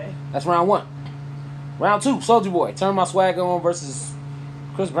 All right. That's round 1. Round 2, Soulja Boy, Turn My Swag On versus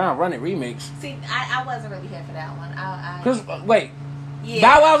Chris Brown, Run It remix. See, I wasn't really here for that one. Chris, wait. Yeah.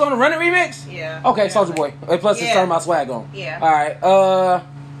 Bow Wow's on the Run It remix? Yeah. Okay, Yeah. Soulja Boy. Plus it's Yeah. Turn My Swag On. Yeah. All right.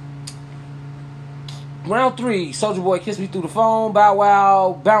 Round 3, Soulja Boy, Kiss Me Through the Phone. Bow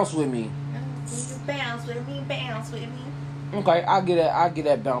Wow, Bounce With Me. Bounce with me, bounce with me. Okay, I'll get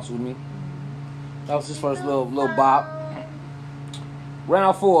that Bounce With Me. That was his first little bop.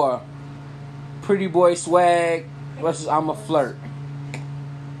 Round 4, Pretty Boy Swag versus I'm a Flirt.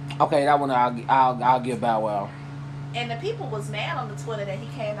 Okay, that one I'll give Bow Wow. And the people was mad on the Twitter that he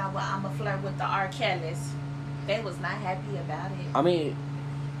came out with "I'm a Flirt" with the R. Kellys. They was not happy about it. I mean,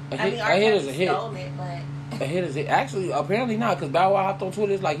 a R. hit is a Kelly hit. stole it, but A hit is it? Actually, apparently not, because Bow Wow hopped on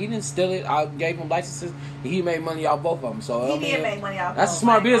Twitter. It's like he didn't steal it. I gave him licenses. And he made money off both of them. So He I mean, did make money off. that's a both,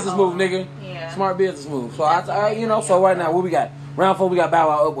 smart like, business move, nigga. Yeah. Smart business move. So Definitely you made know. money So off right now, both. what we got? Round 4, we got Bow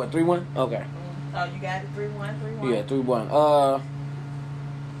Wow up. What, 3-1? Okay. Oh, you got it 3-1, 3-1. Yeah, 3-1.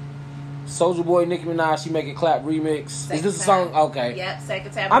 Soulja Boy, Nicki Minaj, She Make It Clap remix. Second Is this a time. song? Okay. Yep,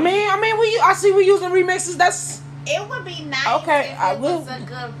 second time. I mean, I see we using remixes. That's. it would be nice Okay, if I it will. was a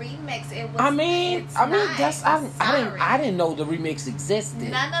good remix. It was. I mean, it's that's. nice. I Sorry. didn't know the remix existed.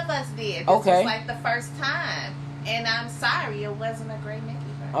 None of us did. This Okay. was like the first time, and I'm sorry, it wasn't a great Nicki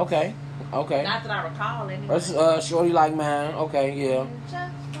verse. Okay. Okay. Not that I recall anyway. That's Shorty Like Mine. Okay. Yeah.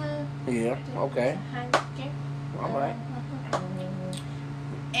 Yeah. Okay. All right.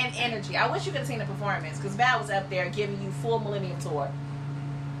 And energy. I wish you could have seen the performance because Bow was up there giving you full Millennium Tour.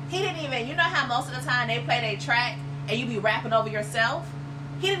 He didn't even. You know how most of the time they play their track and you be rapping over yourself.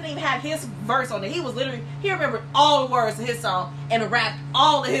 He didn't even have his verse on it. He was literally. He remembered all the words of his song and rapped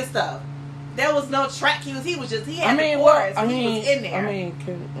all of his stuff. There was no track. He was just. He had the chorus. He was in there.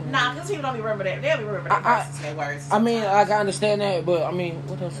 Nah, because people don't remember that. They'll remember their verses and their words. I mean, like, I understand that, but I mean,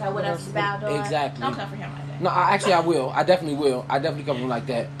 what else? Like what else is Bow doing? Exactly. Don't come for him like that. No, I will. I definitely will. I definitely come from like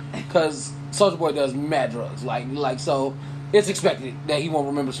that because Soulja Boy does mad drugs. Like so, it's expected that he won't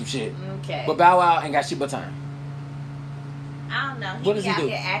remember some shit. Okay. But Bow Wow ain't got shit but time. I don't know. What does he out do?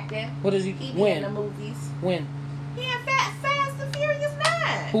 here acting. What does he? He be in the movies. When? He in Fast and Furious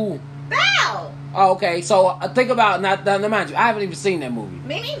 9. Who? Bow. Oh, okay. So think about now, mind you, I haven't even seen that movie.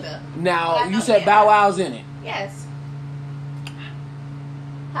 Me neither. Now But I you know said he Bow is. Wow's in it. Yes.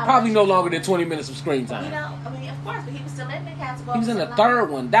 How Probably much? no longer than 20 minutes of screen You time. know, I mean, of course, but he was still in the category. He was in the third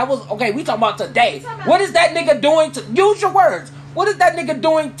one. That was okay. We talking about today. What is that nigga doing? Use your words. What is that nigga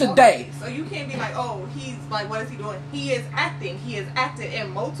doing today? Okay, so you can't be like, oh, he's like, what is he doing? He is acting. He is acted in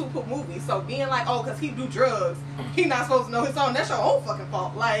multiple movies. So being like, oh, because he do drugs, he not supposed to know his song. That's your own fucking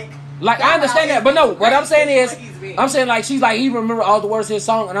fault. Like I understand that, but no. What I'm saying is, He's been. I'm saying like she's like he remember all the words of his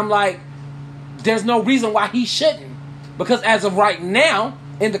song, and I'm like, there's no reason why he shouldn't, because as of right now,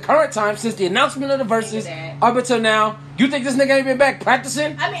 in the current time, since the announcement of the verses up until now, you think this nigga ain't been back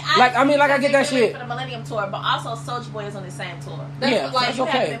practicing? I mean, I get that shit. For the Millennium Tour, but also Soulja Boy is on the same tour. That's Yeah, like that's you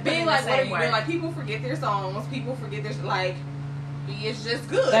okay. have to being like, what are you Same doing? way. Like people forget their songs. People forget their like. He is just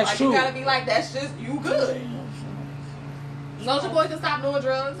good. That's like true. you gotta be like, that's just you good. Soulja Boy can stop doing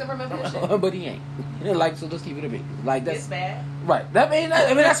drugs and remember his shit. But he ain't. Like, so let's keep it a bit. Like It's that's bad. right. That mean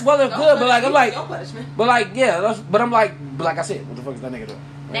that's well and No good, but like I'm like, no punishment. but like yeah, but I'm like I said, what the fuck is that nigga doing?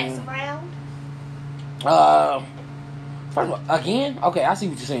 Next round. First of all, again, okay, I see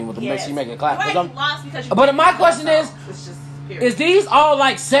what you're saying with the Yes. She Make It Clap. You 'cause already lost because you. But my question is, it's just period. is these all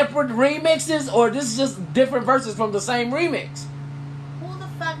like separate remixes, or this is just different verses from the same remix? Who the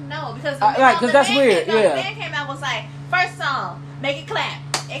fuck know? Because Right, 'cause that's weird, The yeah. band came out was like first song, make it clap.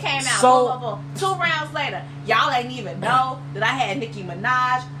 It came out. So- Boom, boom, boom. 2 rounds later, y'all ain't even know that I had Nicki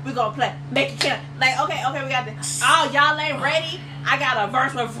Minaj. We gonna play make it clap. Like okay, we got this. Oh, y'all ain't ready. I got a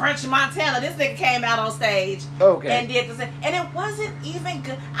verse with French Montana. This nigga came out on stage Okay. and did this, and it wasn't even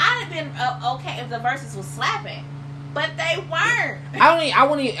good. I'd have been okay if the verses was slapping, but they weren't. I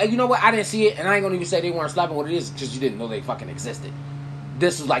wouldn't even, you know what? I didn't see it, and I ain't gonna even say they weren't slapping what it is because you didn't know they fucking existed.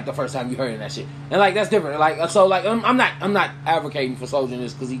 This was like the first time you heard that shit, and like that's different. Like so, like I'm not advocating for Soulja in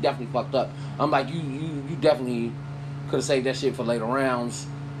this because he definitely fucked up. I'm like you definitely could have saved that shit for later rounds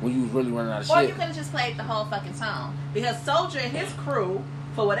when you was really running out of Or shit. you could have just played the whole fucking song. Because Soulja and his crew,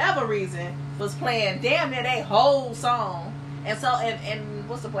 for whatever reason, was playing damn near their whole song. And so, and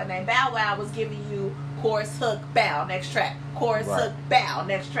what's the boy name? Bow Wow was giving you chorus, hook, bow, next track. Chorus, Right. hook, bow,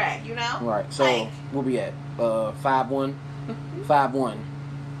 next track. You know? Right. So Like, we'll be at 5-1, 5-1.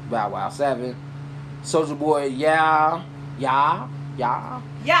 Bow Wow 7. Soulja Boy, yeah. yeah.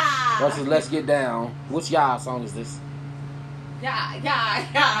 Versus Let's Get Down. Which y'all song is this? Yeah,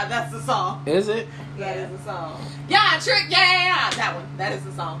 that's the song. Is it? That is the song. Yeah, trick, yeah, that one. That is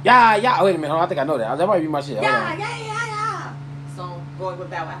the song. Yeah. Wait a minute. Hold on, I think I know that. That might be my shit. Hold Yeah. Song going with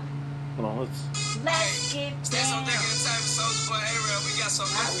Bow Wow. on. Hold on. Let's... Let's get Stay so down. thick in the time for Soulja Boy A-Real. We got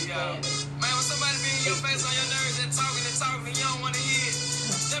something I for was y'all. playing it. Man, when somebody be in your face on your nerves and talking and you don't want to hear it,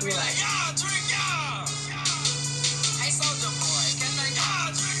 they'll be like, y'all, drink, y'all. Hey, Soulja Boy, can I, y'all,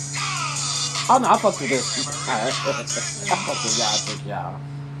 drink, y'all. Oh no, I fucked with this. Alright. I fucked with y'all. Trick y'all.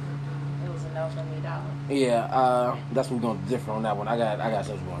 It was a no for me, dog. Yeah, that's what we're gonna differ on that one. I got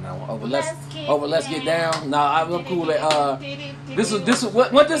Soulja Boy on that one. Over Let's Get Down. Down. Nah, I'm cool at this was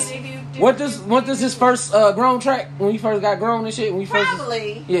what this his first grown track when he first got grown and shit when he first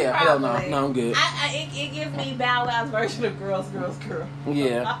Probably. yeah hell no Probably. I'm good. It gives me Bow Wow's version of Girls.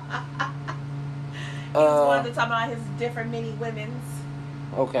 Yeah. wanted to talk about his different mini women's.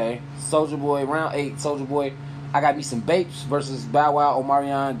 Okay. Soulja Boy, round 8. Soulja Boy, I got me some Bapes versus Bow Wow,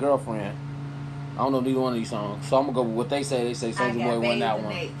 Omarion, Girlfriend. I don't know neither one of these songs. So I'm going to go with what they say. They say Soulja Boy won that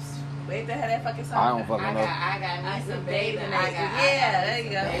one. Wait, the hell that fucking song? I don't fucking know. I got me some bathing apes. Yeah, there you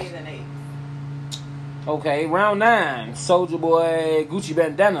go. Bathing apes. Okay, round 9. Soulja Boy, Gucci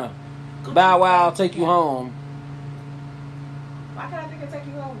Bandana. Bow Wow, Take You Home. Why can't I think of Take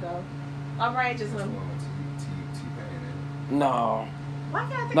You Home, though? I'm right, just him. No. Why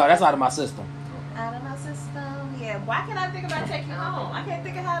can't I think No, of that's out of my system. Out of my system, yeah. Why can't I think about Take You Home? I can't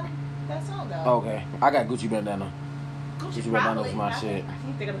think of how that song, though. Okay, I got Gucci Bandana. Gucci Bandana was my shit. I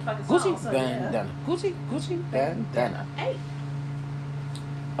can't think of the fucking Gucci song. So, yeah. Bandana. Gucci Bandana. Hey.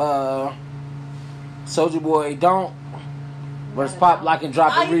 Soulja Boy, Don't versus Pop Lock and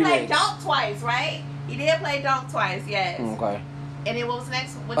Drop Oh, It you played remix. Don't twice, right? You did play Don't twice, yes. Okay. And then what was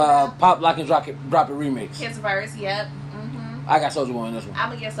next? What you got? Pop Lock and Drop It remix. His verse, yep. Mm-hmm. I got Soulja Boy in this one. I'm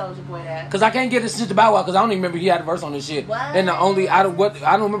gonna get Soulja Boy that. Cause I can't get this shit to Bow Wow because I don't even remember he had a verse on this shit. What? And I don't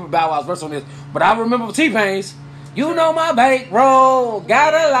remember Bow Wow's verse on this, but I remember T-Pain's. You know my bankroll,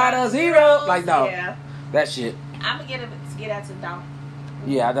 got a lot of zeros. Like no, Yeah. that shit. I'm gonna get that to Don't.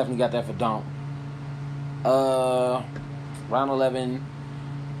 Yeah, I definitely got that for Don't. Round 11.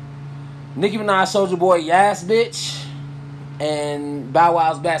 Nicki Minaj, Soulja Boy, Yas Bitch, and Bow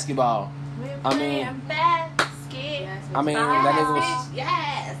Wow's Basketball. I mean, that nigga was.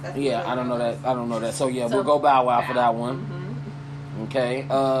 Yes. That's Yeah, good. I don't know that. So yeah, we'll go Bow Wow for that one. Mm-hmm. Okay.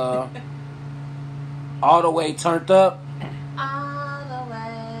 All the Way Turned Up All the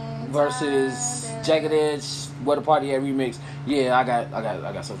way versus turned Jagged Edge, Where the Party At remix. Yeah, I got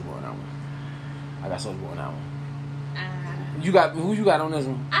Soulja Boy on that one. I got Soulja Boy on that one. Who you got on this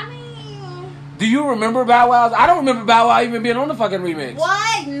one? I mean, Do you remember Bow Wow's? I don't remember Bow Wow even being on the fucking remix.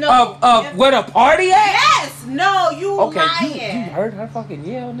 what? No. Of Where the Party At? Yes. No, you Okay, lying. you heard her fucking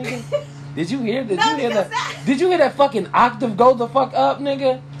yell, nigga. Did you hear? Did No, you hear because that? Did you hear that fucking octave go the fuck up,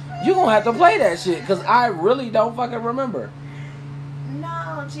 nigga? You gonna have to play that shit because I really don't fucking remember.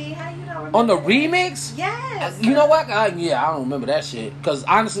 No, G, how you don't remember? On the that? remix? Yes. You know what? Yeah, I don't remember that shit. Because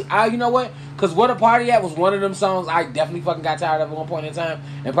honestly, you know what? Because Where the Party At was one of them songs I definitely fucking got tired of at one point in time.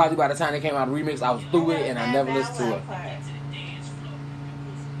 And probably by the time it came out the remix, I was through it and I never listened to it.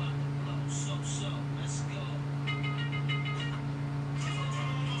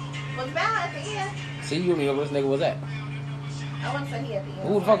 Was Bow at the end? See, you know where this nigga was at. I want to say he at the end.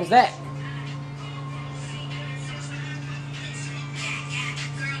 Who the fuck was that?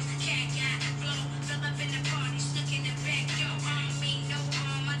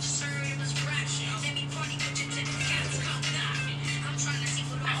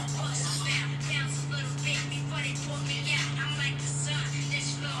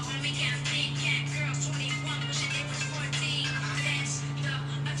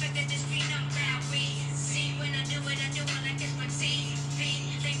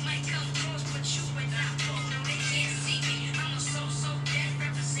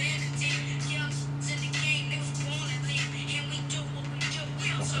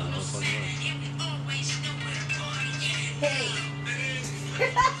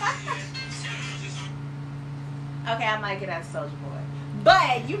 Okay, I might get that Soulja Boy. But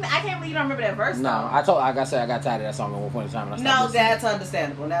I can't believe you don't remember that verse. No, though. I got tired of that song at one point in time. And I stopped No, listening. that's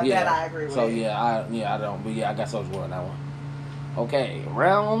understandable. Now Yeah. that I agree with. So I don't. But yeah, I got Soulja Boy on that one. Okay,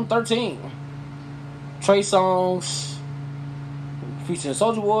 round 13. Trey Songz featuring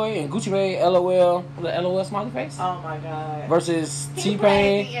Soulja Boy and Gucci Mane, LOL, the LOL smiley face Oh my god. versus He T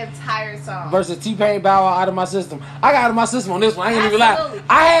played Pain the entire song. versus T Pain, Bow Wow, Out of My System. I got Out of My System on this one. I ain't even lie. Absolutely.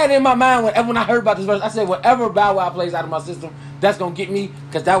 I had in my mind when I heard about this verse, I said whatever Bow Wow plays Out of My System, that's gonna get me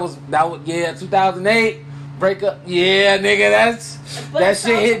because that was 2008 breakup. Yeah, nigga, But that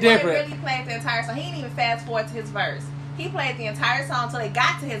shit Soulja hit Boy different. really played the entire song. He didn't even fast forward to his verse. He played the entire song until it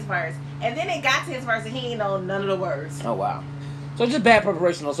got to his verse, and then it got to his verse, and he ain't know none of the words. Oh wow. So just bad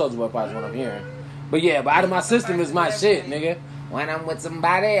preparation on Soulja Boy part is what I'm hearing. But yeah, but Out of My System is my shit, nigga. When I'm with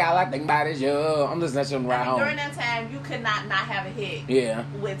somebody, all I think about is you. I'm listening to that shit on the ride home. During that time, you could not have a hit Yeah,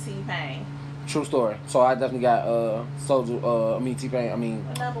 with T-Pain. true story. So I definitely got T-Pain,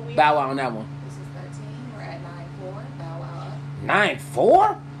 What number we Bow Wow on that one. This is 13. We're at 9-4. Bow Wow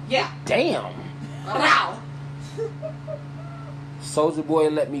up. 9-4? Yeah. Damn. Wow. Soulja Boy,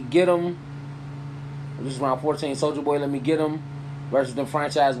 Let Me Get Him. This is round 14. Soulja Boy, Let Me Get Him versus the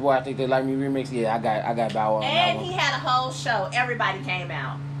Franchise Boy. I think They Like Me remix. Yeah, I got Bow Wow on that And one. he had a whole show. Everybody came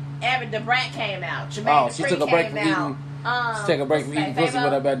out. The Brat came out. Jermaine Oh, Dupri she took a break came from out. She take a break from eating pussy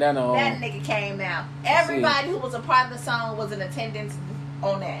with her bandana on. That nigga came out. Everybody who was a part of the song was in attendance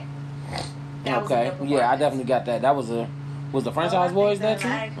on that. That was a Okay, good yeah, I performance. definitely got that. That was the Franchise Boys there too?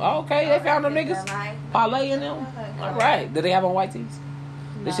 Oh, okay, they found them niggas. Parlay in them. All right. Did they have on white tees?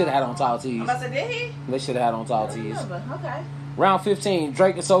 They should have had on tall tees. I'm about to say, did he? They should have had on tall I don't tees. remember. Okay. Round 15,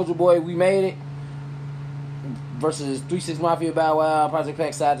 Drake and Soulja Boy, We Made It versus 3 6 Mafia, Bow Wow, Project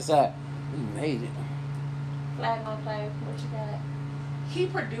Pack, Side to Side. We made it. Flag on play. What you got? He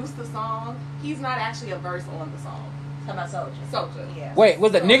produced the song. He's not actually a verse on the song. Talking about Soldier. Soldier. Yeah. Wait,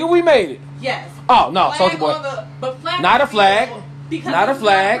 was the nigga We Made It? Yes. Oh no, Flag Soulja Boy. on the, but flag Not a on the flag. field because Not a this is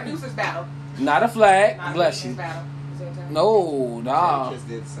flag. Not a producer's battle. Not a flag. Not a Bless producer's you. battle. No, nah. Just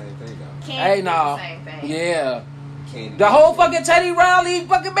did the same thing though. Candy Hey, did nah. the same thing. Yeah. Candy. The whole fucking Teddy Riley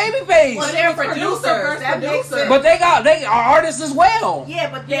fucking Babyface. Well, they're Producer producers. versus That makes producer. sense. But they are artists as well. Yeah,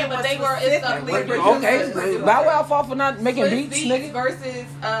 but Yeah, but they were specifically Wait, producers. Okay, Bow Wow fought for not making beats, nigga. versus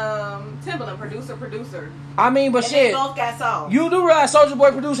Timbaland, producer. I mean, but And they shit, both got songs. you do realize Soulja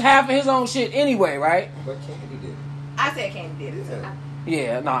Boy produced half of his own shit anyway, right? But Candy did it. I said Candy did it too. Yeah.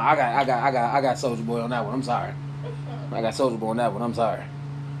 Yeah, no, I got Soulja Boy on that one. I'm sorry. I got Soulja Boy on that one. I'm sorry.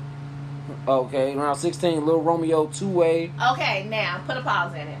 Okay, round 16, Lil Romeo, Two Way. Okay, now put a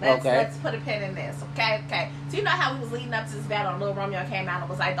pause in it. Let's put a pin in this. Okay. So you know how we was leading up to this battle, and Lil Romeo came out and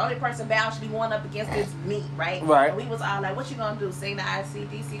was like, the only person Bow should be going up against is me, right? Right. And we was all like, what you gonna do? Sing the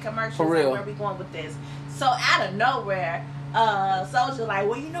ICDC commercials? For real. Like, where we going with this? So out of nowhere, Soulja like,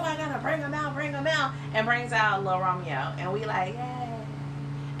 well, you know I gotta bring him out, and brings out Lil Romeo, and we like, yeah.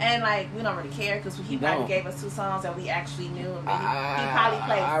 And like we don't really care because he probably No. gave us 2 songs that we actually knew. And he probably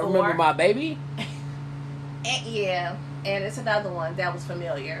played 4. I remember My Baby. And, yeah, and it's another one that was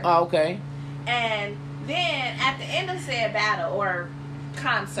familiar. Oh, okay. And then at the end of said battle or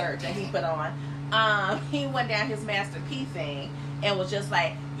concert that he put on, he went down his Master P thing and was just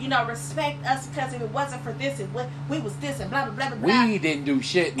like, respect us because if it wasn't for this, we was this and blah blah blah blah blah. We didn't do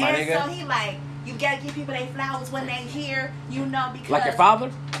shit, my And nigga. so he like, you gotta give people their flowers when they here, because Like your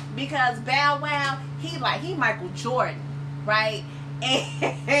father? because Bow Wow, he Michael Jordan, right?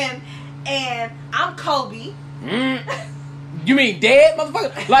 And I'm Kobe. You mean dead,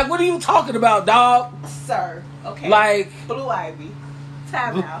 motherfucker? Like, what are you talking about, dog? Sir. Okay. Like, Blue Ivy.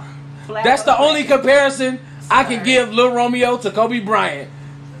 Time out. Flag that's on the flag. only comparison I can Sorry. give Lil Romeo to Kobe Bryant.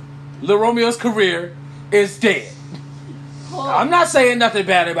 Lil Romeo's career is dead. Cool. I'm not saying nothing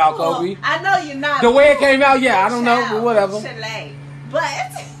bad about Cool. Kobe. I know you're not. The way it came out, yeah, I don't know, Child, but whatever. Chile. But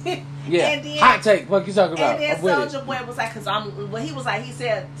Yeah, and then, hot take. What you talking about? And then I'm with it. Soulja Boy was like, he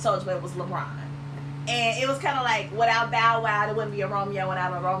said Soulja Boy was LeBron, and it was kind of like without Bow Wow, there wouldn't be a Romeo.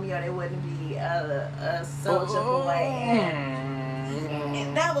 Without a Romeo, there wouldn't be a Soulja Boy.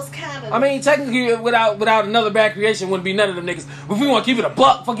 And that was kind of. I mean, technically, without another bad creation, wouldn't be none of them niggas. But if we want to keep it a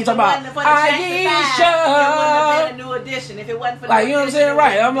buck, fuck you if it talking wasn't about? for the Jackson 5, it wouldn't have Aisha. been a new edition. If it wasn't for Like, the you know what I'm edition, saying? it Right.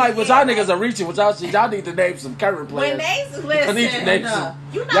 wouldn't I'm like, be but y'all it. niggas are reaching with y'all shit. Y'all need to name some current players. When they I listen, need to name some.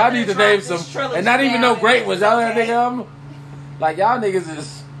 you're not Y'all gonna need to drop name this some. trilogy And not even down no and great it's ones. Y'all okay. nigga, like, y'all niggas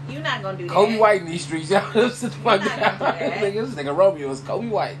is You're not gonna do that. Kobe White in these streets. Y'all sit the fuck You're not down. gonna do that. Nigga, this nigga Romeo is Kobe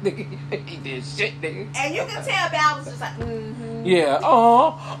White. Nigga, he did shit, nigga. And you can tell Bow was just like, mm-hmm. Yeah.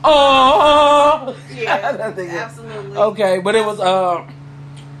 Yeah, That nigga. absolutely. Okay, but it was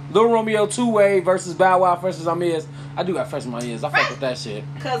Lil Romeo Two Way versus Bow Wow Fresh as I'm Is. I do got Fresh as I'm Is. I fuck with that shit.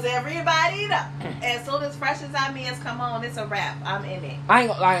 Cause everybody know, as soon as Fresh as I'm Is come on, it's a rap. I'm in it. I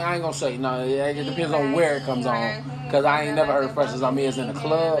ain't gonna say no. It depends on where it comes on. Cause I ain't never heard Fresh as I'm Is in the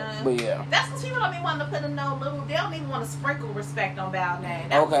club. But yeah. That's because people don't even want to put a no little. They don't even want to sprinkle respect on Bow name.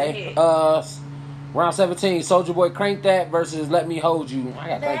 That was a Okay. hit. Round 17, Soulja Boy Crank That versus Let Me Hold You. I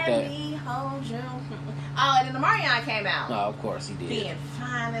gotta Let think that. me hold you. Oh, and then the Marion came out. No, of course he did. Being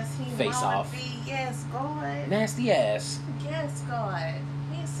fine as he Face wanna off. be. Yes, God. Nasty ass. Yes, God.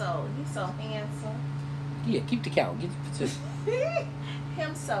 He's so handsome. Yeah, keep the count. Get the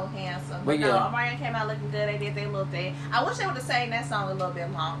Him so handsome. But But no, yeah. Marion came out looking good. They did their little thing. I wish they would have sang that song a little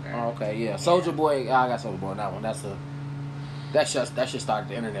bit longer. Oh, okay, yeah. Soulja Boy, I got Soulja Boy on that one. That shit started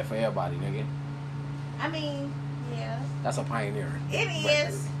the internet for everybody, nigga. I mean, yeah, That's a pioneer. it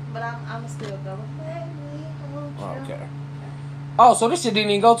is. But I'm still going. Let me hold you. Oh, okay. Oh, so this shit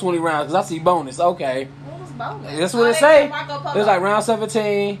didn't even go 20 rounds because I see bonus. Okay. What was bonus? That's what Oh, it they say. did Marco Polo. It's like round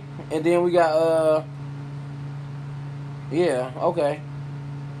 17, and then we got yeah, okay.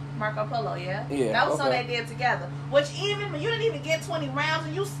 Marco Polo, yeah? Yeah, That was so okay. they did together. Which even when you didn't even get 20 rounds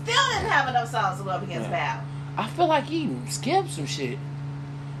and you still didn't have enough songs to go up against Bow. I feel like he skipped some shit.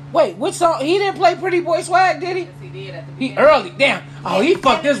 Wait, which song? He didn't play Pretty Boy Swag, did he? Yes, he did at the He beginning. early. Damn. Oh, he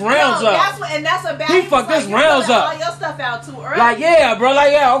fucked this rounds up. That's what Bow. He was fucked like, this you rounds put up. all your stuff out too early. Like, yeah, bro.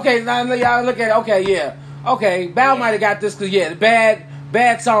 Like, yeah, okay. Now y'all look at it. Okay, yeah. Okay, Bow Yeah. might have got this because, yeah, the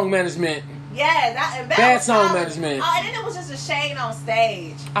bad song management Yeah, Bad song management. Oh, and then it was just a shade on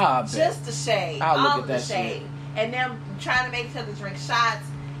stage. I bet. Just a shade. I'll look all at of that the shade. shit. And them trying to make each other drink shots.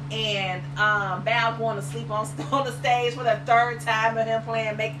 And Val going to sleep on the stage for the third time of him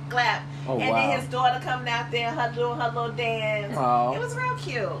playing Make It Clap. Oh, and wow. then his daughter coming out there and her doing her little dance. Oh. It was real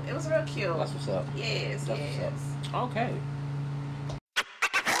cute. It was real cute. That's what's up. Yes, That's yes. what's up. Okay.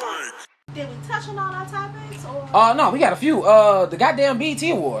 Did we touch on all our topics? Or No, we got a few. The goddamn BET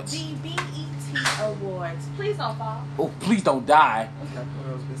Awards. the BET Awards. Please don't fall. Oh, please don't die. Can I have one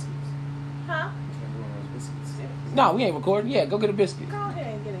of those biscuits? Huh? Can I have one of those biscuits? No, we ain't recording. Yeah, go get a biscuit. Go ahead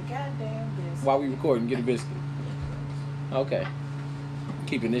and get a goddamn biscuit. While we recording, get a biscuit. Okay.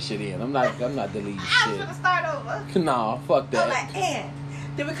 Keeping this shit in. I'm not deleting I was shit. gonna start over. Nah, fuck I'm that. like, and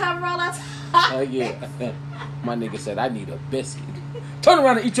did we cover all our topics? Yeah. My nigga said I need a biscuit. Turn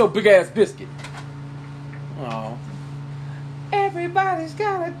around and eat your big ass biscuit. Oh. Everybody's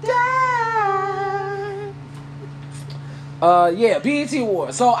gotta die. Yeah, BET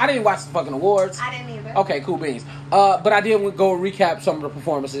Awards. So I didn't watch the fucking awards. I didn't either. Okay, cool beans. But I did go recap some of the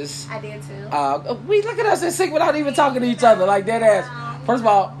performances. I did too. We look at us and sync without even talking to each other like dead ass. First of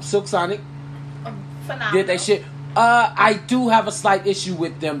all, Silk Sonic Phenomenal. did they shit. I do have a slight issue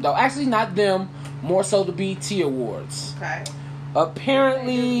with them though. Actually, not them. More so the BET Awards. Okay.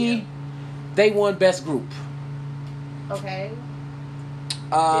 Apparently, they won Best Group. Okay.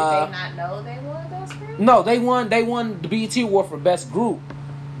 Did they not know they won Best Group? No, they won the BET Award for Best Group.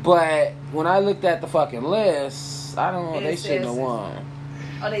 But when I looked at the fucking list, I don't know. They shouldn't have won.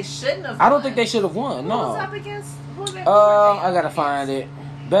 Oh, they shouldn't have. I don't think they should have won. Who No. was up against? Who they, I gotta find it.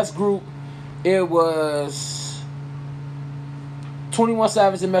 Best Group. It was 21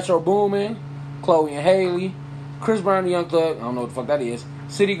 Savage and Metro Boomin, Chloe and Haley, Chris Brown and Young Thug. I don't know what the fuck that is.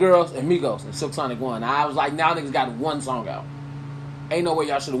 City Girls and Migos and Silk Sonic won. I was like, now niggas got one song out. Ain't no way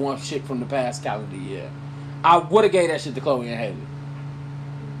y'all should have won shit from the past calendar year. I would have gave that shit to Chloe and Haley.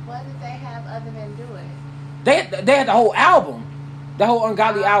 What did they have other than do it? They had the whole album. The whole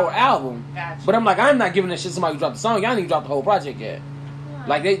Ungodly Hour album. Gotcha. But I'm like, I'm not giving that shit to somebody who dropped the song. Y'all didn't even drop the whole project yet.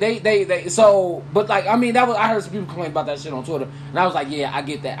 Like they so, but like I mean, I heard some people complain about that shit on Twitter, and I was like, yeah, I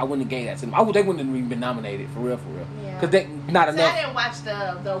get that. I wouldn't have gave that to them. They wouldn't have even been nominated for real, Yeah. because they not See, enough. I didn't watch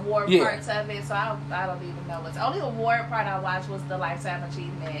the award Yeah. parts of it, so I don't even know what's. The only award part I watched was the Lifetime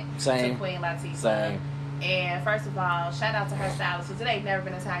Achievement Same. to Queen Latifah. Same. And first of all, shout out to her stylist, because it ain't never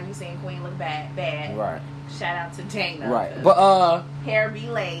been a time you seen Queen look bad. Right. Shout out to Dana. Right. But hair be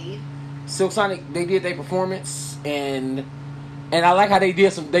laid. Silk Sonic, they did their performance, and I like how they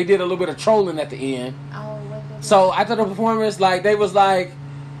did a little bit of trolling at the end. Oh, what did So after the performance, like they was like,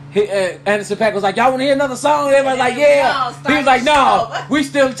 Anderson .Paak was like, y'all want to hear another song? Everybody was like, yeah. No, He was like, no, start we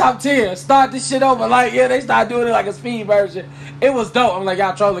still top 10. Start this shit over. Like, yeah, they started doing it like a speed version. It was dope. I'm like,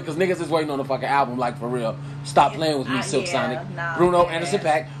 y'all trolling because niggas is waiting on the fucking album, like for real. Stop playing with me, Silk yeah, Sonic. nah, Bruno, yeah. Anderson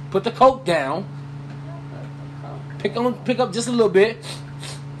 .Paak, put the coke down. Pick up just a little bit.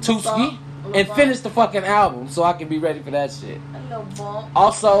 Tooski. And finish the fucking album so I can be ready for that shit. A little bump.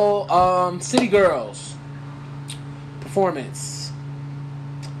 Also, City Girls performance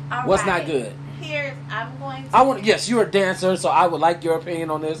All was right. not good. I'm going to. Yes, you're a dancer, so I would like your opinion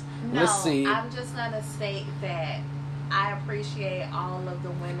on this. No, Let's see. I'm just gonna state that I appreciate all of the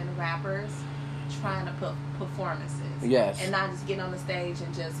women rappers trying to put performances. Yes. And not just getting on the stage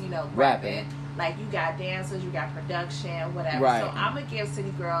and just, Rapping. rapping. Like, you got dancers, you got production, whatever. Right. So I'm gonna give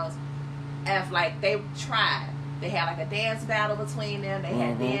City Girls like they tried. They had like a dance battle between them. They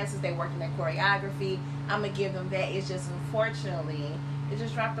had Mhm. dances. They worked in their choreography. I'm gonna give them that. It's just unfortunately it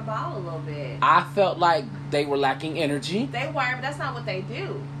just dropped the ball a little bit. I felt like they were lacking energy. They were, but that's not what they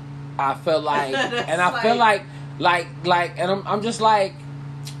do. I felt like, That's and I feel like, and I'm just like,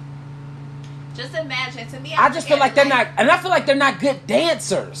 Just imagine. To me, I just feel like they're not, and I feel like they're not good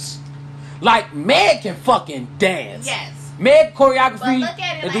dancers. Like Meg can fucking dance. Yes. Meg But choreography look at it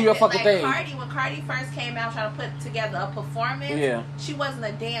and like, do your fucking like thing. Cardi, when Cardi first came out trying to put together a performance, Yeah. she wasn't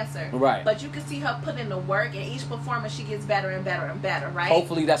a dancer. Right. But you can see her put in the work, and each performance she gets better and better and better, right?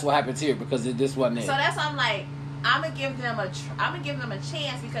 Hopefully that's what happens here because this wasn't it. So that's why I'm like, I'm gonna give them a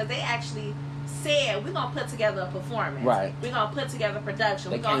chance because they actually said we're gonna put together a performance. Right. We're gonna put together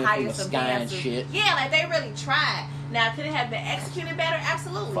production. They We're gonna came hire from the some sky and dancers. shit. Yeah, like they really tried. Now, could it have been executed better?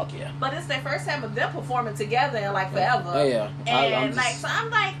 Absolutely. Fuck yeah. But it's their first time of them performing together in like forever. Yeah. And like, so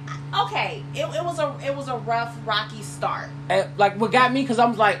I'm like, okay, it was a rough, rocky start. And, like what got me because I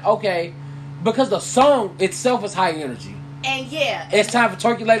was like, okay, because the song itself is high energy. And yeah, It's time for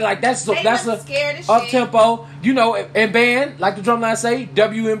Turkey Lady. Like that's they a wasn't scared as up shit. tempo. You know, and band like the drumline say,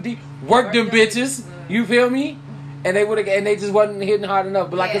 WMD, work them bitches. You feel me? and they just wasn't hitting hard enough.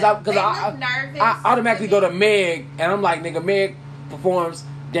 But like, They cause look nervous. I automatically go to Meg, and I'm like, nigga, Meg performs,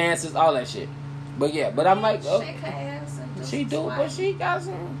 dances, all that shit. But yeah, but I'm like, oh, shake her ass and do she some do, swag. but she got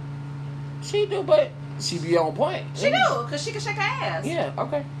some. She do, but she be on point. She do, cause she can shake her ass. Yeah.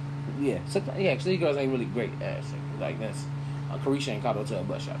 Okay. Yeah. Sometimes, yeah. City girls ain't really great ass. Like that's. Carisha ain't caught her to a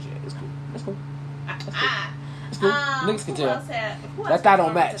butt shot yet. It's cool. It's cool. It's cool. Niggas can who tell. else had- who That else thigh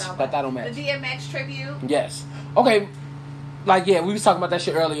don't performed match. it on That thigh don't match. The DMX tribute. Yes. Okay. Like yeah, we was talking about that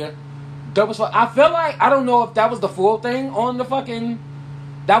shit earlier. Dope as fuck. I feel like I don't know if that was the full thing on the fucking.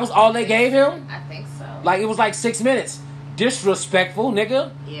 That was all they gave him. I think so. Like it was like 6 minutes. Disrespectful,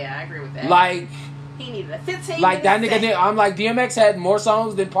 nigga. Yeah, I agree with that. Like. he needed a 15. Like that nigga set. did. I'm like DMX had more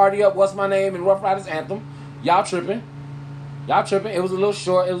songs than Party Up, What's My Name, and Rough Riders Anthem. Y'all tripping. Y'all tripping. It was a little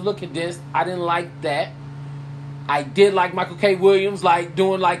short. It was a little condensed. I didn't like that. I did like Michael K. Williams, like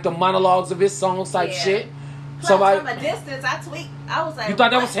doing like the monologues of his songs type Yeah. shit. Plus, Somebody, from a distance, I tweaked. I was like, you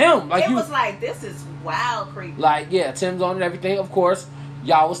thought that what? was him? Like it you was like, this is wild creepy. like yeah, Tim's on and everything. Of course,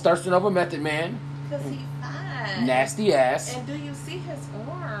 y'all was thirsting over Method Man, Because he fine. nasty ass. And do you see his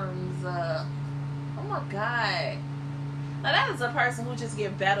arms? Oh my god. Now that is a person who just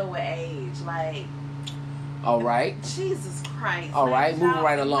get better with age. Like, All right, Jesus Christ. all right, Like, moving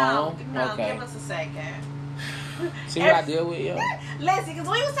right along. No, Okay, give us a second. see what I deal with yo. Listen, because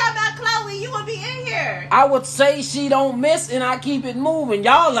we was talking about Chloe, you would be in here. I would say she don't miss, and I keep it moving.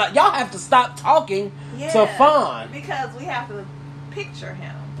 Y'all have to stop talking to Fawn. Because we have to picture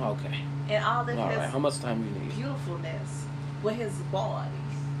him Okay, and all of all his right. How much time you need? beautifulness with his body.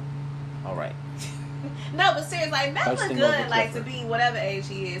 All right. No, but seriously, like, Matt look Thirsting over good, like, to Clifford. be whatever age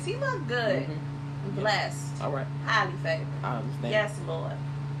he is. He look good. Mhm. Blessed. All right. Highly favored. I understand. Yes, Lord.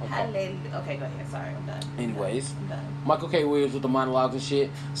 Okay. Hi, lady. Okay, go ahead. Sorry, I'm done. Anyways. I'm done. Michael K. Williams with the monologues and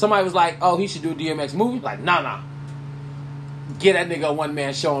shit. Somebody was like, "Oh, he should do a DMX movie." Like, nah. Get that nigga a one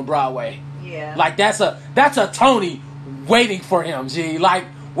man show on Broadway. Yeah. Like that's a Tony waiting for him. G. Like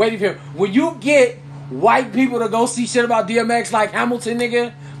waiting for him. When you get white people to go see shit about DMX, like Hamilton,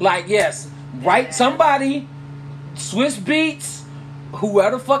 nigga. Like yes, write somebody, Swiss Beats,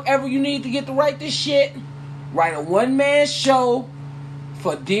 whoever the fuck ever you need to get to write this shit. Write a one man show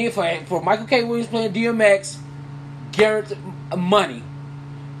for Michael K. Williams playing DMX. Guaranteed money,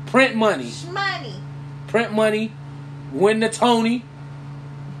 print money, win the Tony,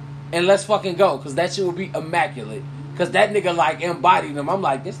 and let's fucking go. Cause that shit would be immaculate. Cause that nigga like embodied them. I'm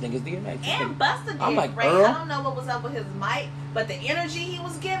like, this nigga's DMX. And Busta did I'm like, great. Earl? I don't know what was up with his mic, but the energy he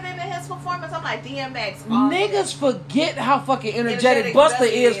was giving in his performance, I'm like, DMX. all Niggas day. forget how fucking energetic Energetic Busta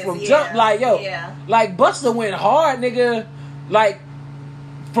Busta is is, from yeah, jump. Like yo, yeah. like Busta went hard, nigga. Like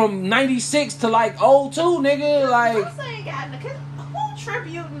from '96 to like 02, nigga. Like Busta ain't got who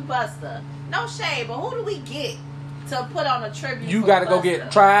tributing Busta? No shade, but who do we get to put on a tribute? you for gotta go Busta?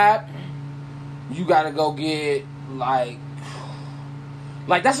 get Tribe. You gotta go get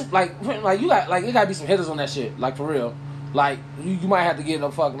like that's like you got like it gotta be some hitters on that shit. Like for real. Like you might have to get a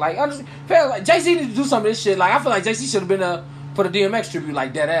fuck like honestly, like Jay-Z need to do some of this shit. Like I feel like Jay-Z should have been for the DMX tribute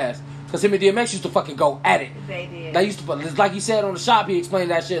like dead ass. Cause him and DMX used to fucking go at it. They did. They used to like he said on the shop, he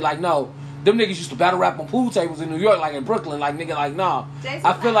explained that shit like no. Them niggas used to battle rap on pool tables in New York, like in Brooklyn, like nigga, like nah. Jay-Z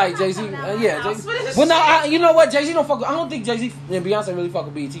I feel like I'm Jay-Z, not coming out my yeah. house Jay-Z, for this well, no, shit. you know what? Jay-Z don't fuck. I don't think Jay-Z and Beyonce really fuck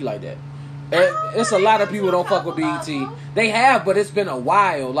with BET like that. It's a lot of people don't fuck with BET. They have, but it's been a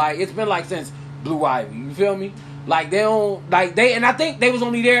while. Like it's been like since Blue Ivy. You feel me? Like they don't like they, and I think they was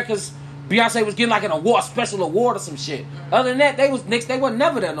only there because Beyonce was getting like an award, special award or some shit. Other than that, they weren't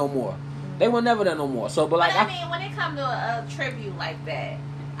never there no more. They were never there no more. So, but like But I mean, when it comes to a tribute like that,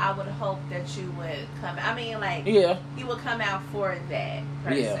 I would hope that you would come. I mean, like, yeah, you would come out for that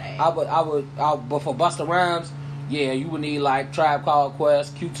per se. I would. But for Busta Rhymes, yeah, you would need like Tribe Called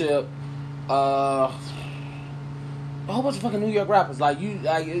Quest, Q-Tip, a whole bunch of fucking New York rappers. Like you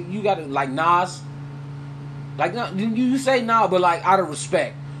gotta like Nas. Like you say nah, but like out of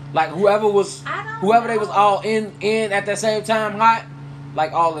respect, like whoever they was all in at that same time hot,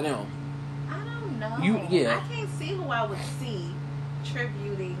 like all of them. I don't know. Yeah. I can't see who I would see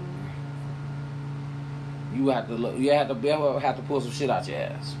tributing. You have to look. You have to pull some shit out your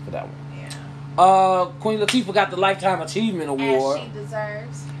ass for that one. Yeah. Queen Latifah got the Lifetime Achievement Award. As she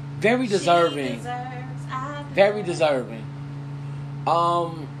deserves. Very deserving. She deserves. Very deserving.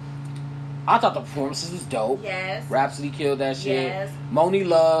 I thought the performances was dope. Yes. Rhapsody killed that shit. Yes. Moni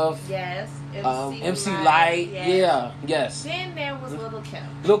Love. Yes. MC Light. Yes. Yeah. Yes. Then there was Lil' Kim.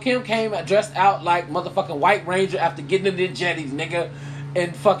 Lil' Kim came dressed out like motherfucking White Ranger after getting in the jetties, nigga,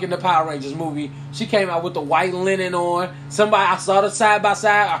 in fucking the Power Rangers movie. She came out with the white linen on. I saw the side by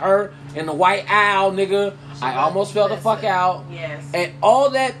side of her and the white owl, nigga. I almost fell the fuck out. Yes. And all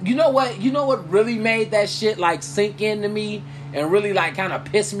that, you know what really made that shit like sink into me and really like kind of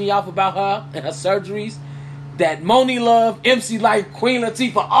pissed me off about her and her surgeries? That Moni Love, MC Light, Queen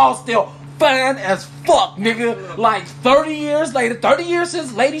Latifah, all still fine as fuck, nigga. Like 30 years later, 30 years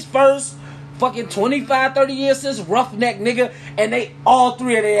since Ladies First, fucking 25, 30 years since Roughneck, nigga, and they all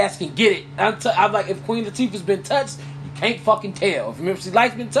three of their ass can get it. I'm like, if Queen Latifah's been touched, you can't fucking tell. If MC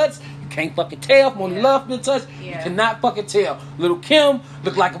Light's been touched, you can't fucking tell. If Moni Love been touched, you cannot fucking tell. Little Kim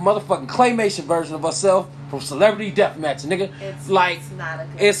looked like a motherfucking claymation version of herself from Celebrity Deathmatch, nigga.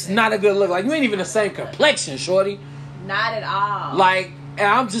 It's not a good look. Like, you ain't even the same complexion, shorty. Not at all. Like, and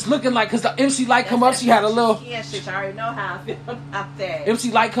I'm just looking like, because the MC Light come up, she had a little... Yeah, shit, I already know how I feel about that.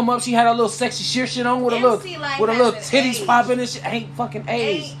 MC Light come up, she had a little sexy shit on with a little titties popping and shit. Ain't fucking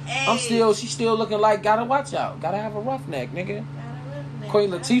aged. She's still looking like, gotta watch out. Gotta have a roughneck, nigga. Queen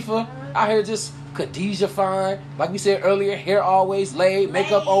Latifah, out here just Khadijah fine. Like we said earlier, hair always laid,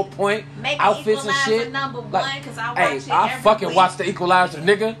 makeup on point, outfits and shit. Like, I fucking watch The Equalizer,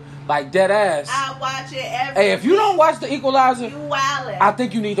 nigga. Like, dead ass. I watch it every Hey, if you don't watch The Equalizer, you wildin'. I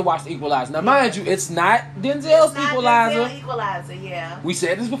think you need to watch The Equalizer. Now, mind you, it's not Denzel's Equalizer. Denzel Equalizer, yeah. We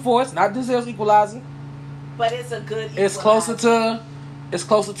said this before. It's not Denzel's Equalizer. But it's a good Equalizer. It's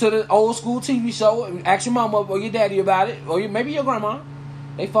closer to the old school TV show. Ask your mama or your daddy about it, or maybe your grandma.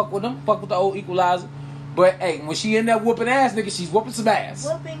 They fuck with them. Fuck with the old Equalizer. But hey, when she in there whooping ass, nigga, she's whooping some ass.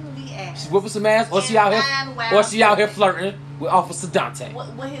 Whooping the ass. She's whooping some ass, or she out here flirting with Officer Dante.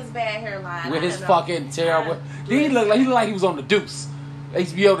 With his bad hairline. With his fucking terrible. He looked like he was on the Deuce.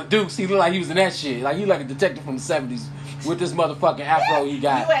 HBO The Deuce. He looked like he was in that shit. Like he like a detective from the 70s with this motherfucking afro he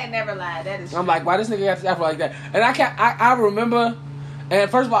got. You ain't never lied. That is true. I'm like, why this nigga got this afro like that? And I remember, and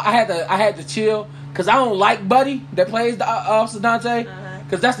first of all, I had to chill because I don't like Buddy that plays the Officer Dante.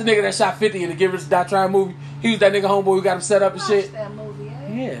 Because that's the nigga that shot 50 in the Get Rich or Die Trying movie. He was that nigga homeboy who got him set up and shit. That movie,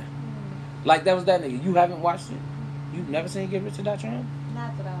 yeah. Like, that was that nigga. You haven't watched it? You've never seen Get Rich or Die Trying?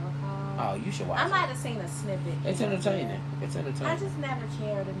 Not that I recall. Oh, you should watch it. I might have seen a snippet. It's entertaining. It's entertaining. I just never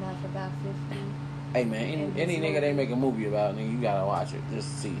cared enough about 50. Hey, man, any nigga they make a movie about, nigga, you gotta watch it. Just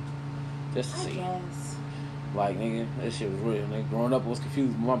to see. Just to see. I guess. Like, nigga, that shit was real. Nigga, growing up, I was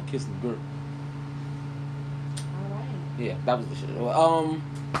confused. My mom kissing the girl. Yeah, that was the shit.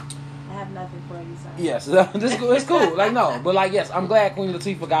 I have nothing for you, sorry. Yes, it's cool. Like, no, but like, yes, I'm glad Queen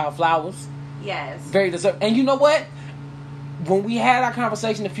Latifah got her flowers. Yes. Very deserved. And you know what? When we had our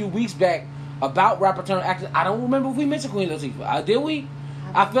conversation a few weeks back about rapper turned actor, I don't remember if we mentioned Queen Latifah. Did we?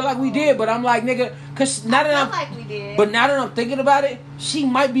 I feel like we did, but I'm like, nigga, cause now that I'm like we did. But now that I'm thinking about it, she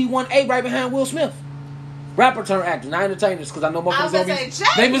might be 1A right behind Will Smith. Rapper turned actor, not entertainers, because I know motherfuckers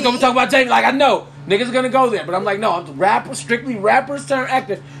gonna be talking about Jamie. Like, I know niggas are gonna go there, but I'm like, no, I'm strictly rappers turned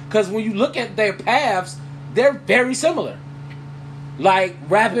actors, because when you look at their paths, they're very similar. Like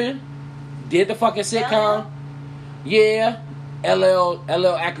rapping, did the fucking sitcom, yeah.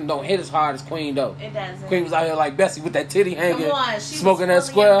 LL acting don't hit as hard as Queen though. It doesn't. Queen was out here like Bessie with that titty hanging, Come on, she smoking was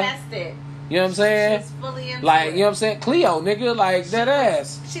that fully square. Invested. You know what I'm saying? She's fully into like, it. you know what I'm saying? Cleo, nigga, like that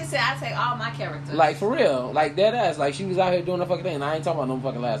ass. She said, I take all my characters. Like, for real. Like, that ass. Like, she was out here doing the fucking thing. And I ain't talking about no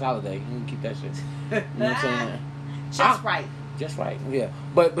fucking Last Holiday. You can keep that shit. You know what I'm saying? Just right. Just right. Yeah.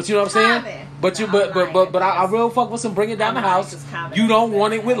 But you know what I'm saying? But you I real fuck with some Bring It Down the House. You don't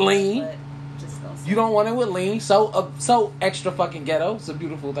want it with lean. You don't want it with lean. So extra fucking ghetto. It's a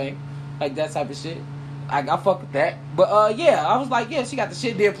beautiful thing. Like, that type of shit. I fuck with that. But yeah, I was like, yeah, she got the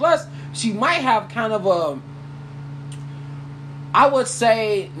shit there. Plus, she might have kind of a, I would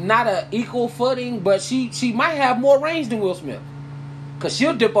say, not an equal footing, but she might have more range than Will Smith. Cause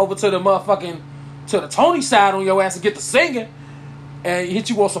she'll dip over to the motherfucking, to the Tony side on your ass and get the singing, and hit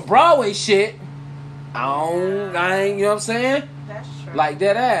you on some Broadway shit. I ain't, you know what I'm saying? That's true. Like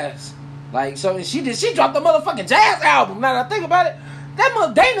that ass. Like, so she dropped the motherfucking jazz album. Now that I think about it, that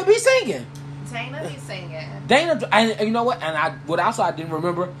mother Dana be singing. Dana be singing. Dana, and you know what? And I didn't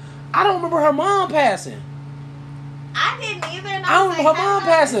remember. I don't remember her mom passing. I didn't either. And I don't remember her mom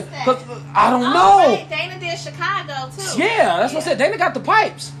passing. Cause I don't know. Wait, Dana did Chicago too. Yeah, that's what I said. Dana got the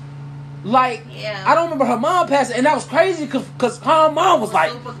pipes. Like, yeah. I don't remember her mom passing, and that was crazy because her mom was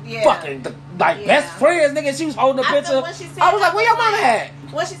like fucking best friends, nigga. She was holding a picture. I was like, where your mama at?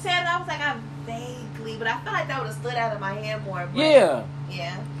 When she said it, I was like, I vaguely, but I feel like that would have stood out of my head more. But yeah.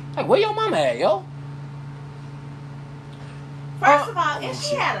 Yeah. Like, where your mama at, yo? First of all, if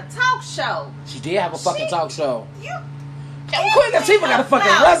she had a talk show. She did have a fucking talk show. Queen Latifah got a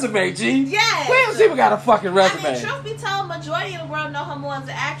fucking resume, G. Yes. Queen Latifah got a fucking resume. I mean, truth be told, majority of the world know her more as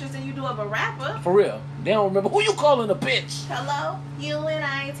an actress than you do of a rapper. For real. They don't remember. Who you calling a bitch? Hello? You and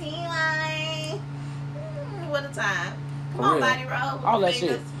I, T-Line. at a time. Come For on, real. body roll. With All the that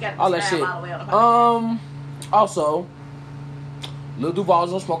fingers. shit. You gotta All that describe shit. all the way on the podcast. Also, Lil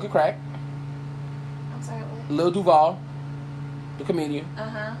Duval's on smoking crack. I'm sorry, what? Lil Duval, the comedian,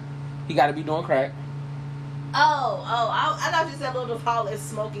 Uh-huh. he got to be doing crack. I thought you said Lil Duval is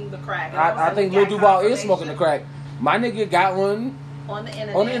smoking the crack. I think Lil Duval is smoking the crack. My nigga got one on the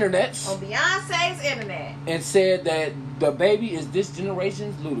internet. on the internet On Beyonce's internet. and said that the baby is this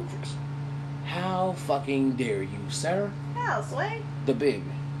generation's Ludacris. How fucking dare you, sir? Hell, Sway. The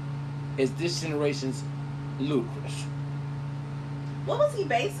baby is this generation's Ludacris. What was he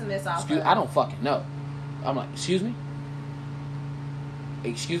basing this off of? I don't fucking know. I'm like, excuse me?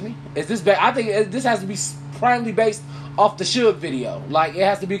 Excuse me? Is this I think this has to be primarily based off the Suge video. Like, it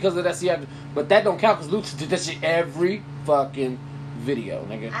has to be because of that CF. But that don't count because Ludacris did that shit every fucking video,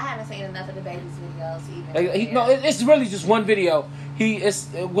 nigga. I haven't seen enough of the baby's videos even. Like, no, it's really just one video.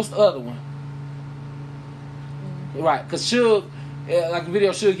 What's the other one? Right, because Suge, like the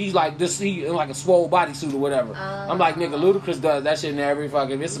video Suge, he's like this, he in like a swole bodysuit or whatever. I'm like, nigga, Ludacris does that shit in every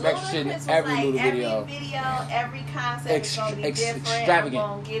fucking, there's some extra shit in every like, Luda video. Every video, every concept is going to be different. Extravagant. I'm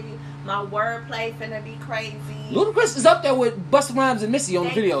going to give you, my wordplay finna be crazy. Ludacris is up there with Busta Rhymes and Missy on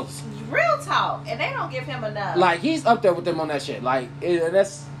the videos. Real talk, and they don't give him enough. Like, he's up there with them on that shit. Like,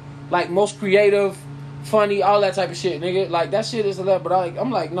 that's like most creative, funny, all that type of shit, nigga. Like, that shit is a lot, but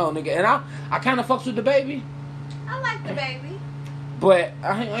I'm like, no, nigga. And I kind of fucks with the baby. I like the baby. But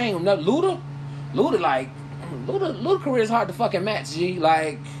I ain't gonna Luda career is hard to fucking match, G.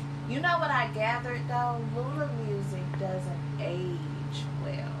 Like, you know what I gathered though? Luda music doesn't age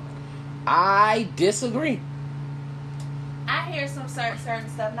well. I disagree. I hear some certain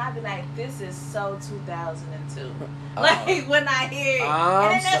stuff and I be like, this is so 2002. Like when I hear it.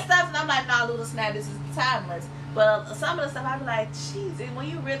 And then there's stuff and I'm like, nah, Luda Snap, this is timeless. But some of the stuff I be like, jeez, and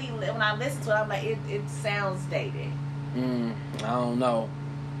when I listen to it, I'm like, it sounds dated. I don't know.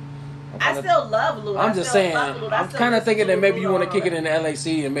 I still love Luda. I'm just saying. I'm kind of thinking that maybe you want to kick it in the LAC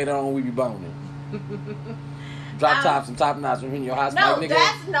and make it on We Be Boning. Drop tops and top knots in your house. No,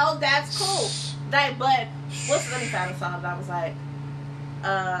 nigga. that's cool. But let me find a song that I was like,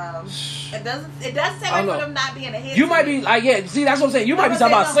 it doesn't take away from them not being a hit. You might be like, yeah. See, that's what I'm saying. You might be talking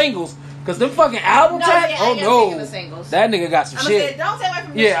about singles. Cause them fucking album tracks, that nigga got some shit. Don't take away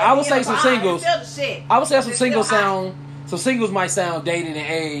from I would say some singles. Shit. I would say some singles some singles might sound dated and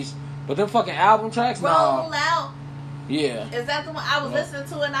aged, but them fucking album tracks, Roll nah. Out. Yeah. Is that the one I was listening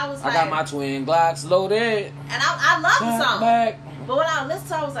to and I was like, I got my twin Glocks loaded. And I love the song. Back. But when I listened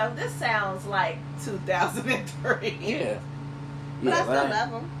to it, I was like, this sounds like 2003. Yeah. But I still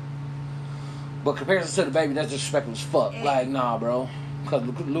love them. But comparison to the baby, that's disrespectful as fuck. Like, nah, bro. Because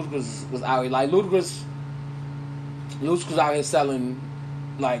Ludacris was out here. Like, Ludacris out here selling,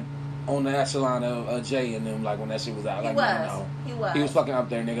 like, on the echelon of Jay and them, like, when that shit was out. Like, He was. He was fucking up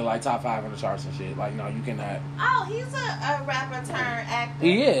there, nigga, like, top 5 on the charts and shit. Like, no, you cannot. Oh, he's a rapper turned actor.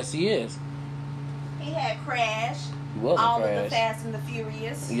 He is. He had Crash. He was all Crash. of the Fast and the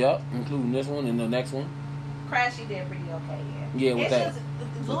Furious. Yep, including this one and the next one. Crash, he did pretty okay, yeah. With that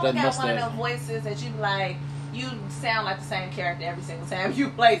got mustache. one of them voices that you be like, you sound like the same character every single time you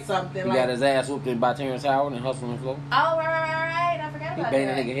play something. He got his ass whooped by Terrence Howard and Hustle and Flow. Oh, right. I forgot about that. He banged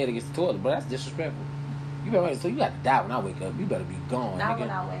that nigga head against the toilet, but that's disrespectful. You better so you got to die when I wake up. You better be gone, Not nigga. when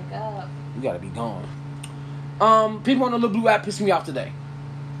I wake up. You gotta be gone. People on the Lil Blue app piss me off today.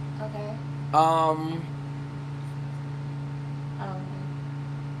 Okay.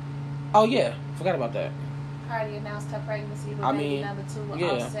 Oh yeah, forgot about that. Cardi announced her pregnancy with baby number 2 with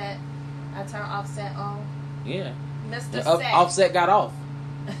Offset. I turned Offset on. Yeah. Mr. Set. Offset got off.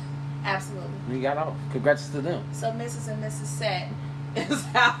 Absolutely. We got off. Congrats to them. So Mrs. and Mrs. Set is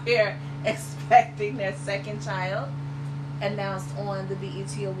out here expecting their second child. Announced on the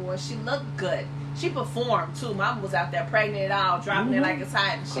BET Awards. She looked good. She performed too. Mama was out there pregnant and all, dropping it like it's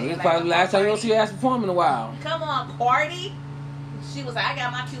hot and shit. It's probably the last time you don't see her ass perform in a while. Come on, Cardi. She was like, I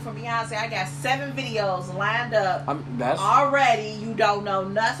got my cue from Beyonce. I got 7 videos lined up already. You don't know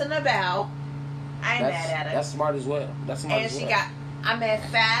nothing about. I ain't mad at her. That's smart as well. And she got, I'm at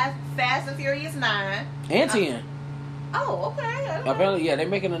Fast and Furious 9. And 10. Oh, okay. Apparently, yeah, they're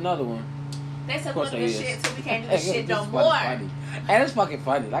making another one. They said, look this shit till we can't do this shit no more. Funny. And it's fucking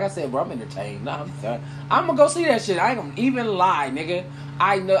funny. Like I said, bro, I'm entertained. Nah, I'm gonna go see that shit. I ain't gonna even lie, nigga.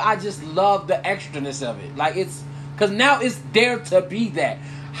 I know. I just love the extraness of it. Like, it's... Because now it's there to be that.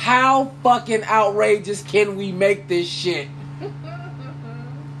 How fucking outrageous can we make this shit?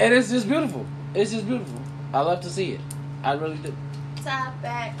 And it's just beautiful. It's just beautiful. I love to see it. I really do. Top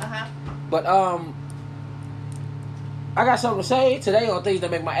back. But, I got something to say today on things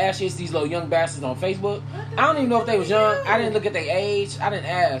that make my ass itch. These little young bastards on Facebook. I don't even know if they was young. I didn't look at their age. I didn't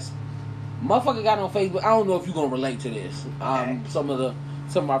ask. Motherfucker got on Facebook. I don't know if you gonna relate to this. Some of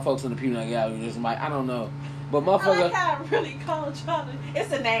my folks in the peanut gallery just might. I don't know, but motherfucker. I like how I really called y'all.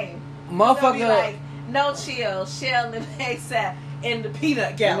 It's a name. Motherfucker. Be like, no chill, shell and ASAP in the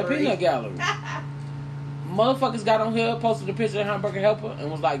peanut gallery. In the peanut gallery. Motherfuckers got on here, posted a picture of Hamburger Helper, and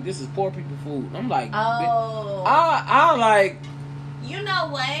was like, "This is poor people food." I'm like, oh, I like. You know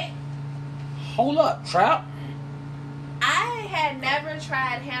what? Hold up, Trap. I had never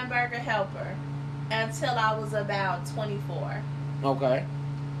tried Hamburger Helper until I was about 24. Okay.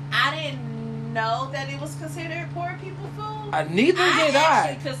 I didn't know that it was considered poor people food. Neither did I.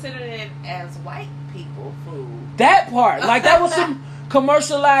 actually considered it as white people food. That part, like that was some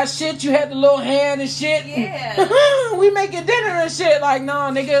commercialized shit. You had the little hand and shit. Yeah. We making dinner and shit. Like,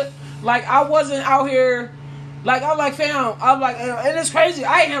 nah, nigga. Like, I wasn't out here. Like, I'm like, fam. I'm like, and it's crazy.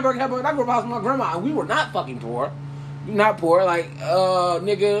 I ate Hamburger Helper when I grew up with my grandma, and we were not fucking poor. Not poor. Like,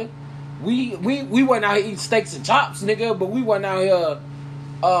 nigga. We wasn't out here eating steaks and chops, nigga. But we wasn't out here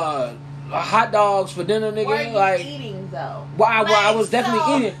hot dogs for dinner, nigga. Were you like, eating though? Well, I was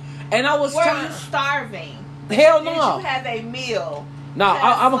definitely eating, and I was were trying. you starving? Hell Did no. you have a meal? No,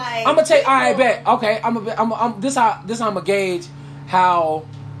 I'm gonna take. All right, bet. Okay, this how I'm gonna gauge how,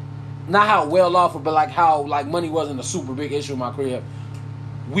 not how well off, but like how like money wasn't a super big issue in my crib.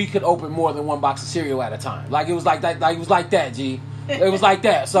 We could open more than one box of cereal at a time. Like it was like that. Like it was like that. G. It was like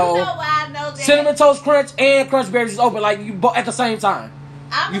that. So you know why I know that? Cinnamon Toast Crunch and Crunch Berries is open like you at the same time.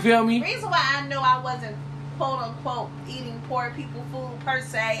 You feel me? The reason why I know I wasn't quote unquote eating poor people food per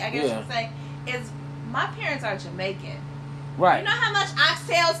se, I guess you would say, is my parents are Jamaican. Right. You know how much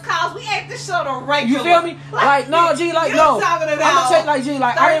oxtails cost? We ate this shit on a regular. You feel me? Like no, G. Like you no. talking about I'm gonna take like G.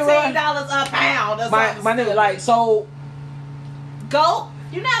 Like I didn't realize $13 a pound. Or my nigga. Like so. Goat.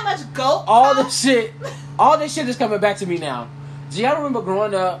 You know how much goat? All costs? this shit is coming back to me now. Gee, I remember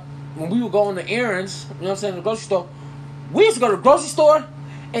growing up when we would go on the errands. You know what I'm saying? The grocery store. We used to go to the grocery store,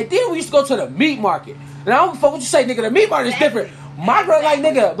 and then we used to go to the meat market. And I don't fuck what you say, nigga. The meat market is different. My girl, like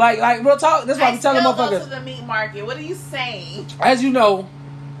nigga, like real talk. That's why I'm telling motherfuckers. Go to the meat market. What are you saying? As you know,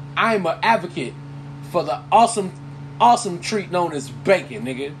 I am an advocate for the awesome treat known as bacon,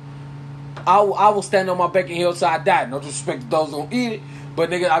 nigga. I will stand on my bacon hill till I die. No disrespect to those who don't eat it. But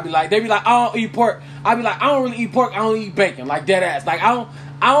nigga, they be like, I don't eat pork. I be like, I don't really eat pork. I only eat bacon, like dead ass. Like I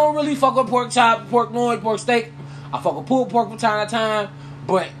don't really fuck with pork chop, pork loin, pork steak. I fuck with pulled pork from time to time.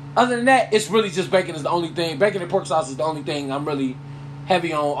 But other than that, it's really just bacon is the only thing. Bacon and pork sauce is the only thing I'm really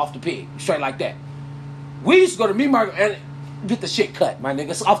heavy on off the pig, straight like that. We used to go to meat market and get the shit cut, my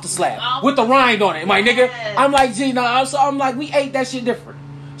nigga, off the slab with the rind on it, my nigga. I'm like, gee, no, I'm like, we ate that shit different.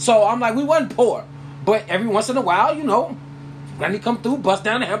 So I'm like, we wasn't poor, but every once in a while, you know. Granny come through, bust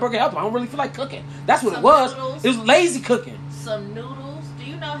down the Hamburger Helper. I don't really feel like cooking. That's what it was. Noodles. It was lazy cooking. Some noodles. Do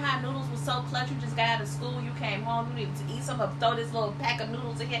you know how noodles was so clutch? You just got out of school, you came home, you needed to eat something, throw this little pack of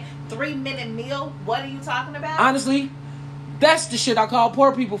noodles in here. 3-minute meal. What are you talking about? Honestly, that's the shit I call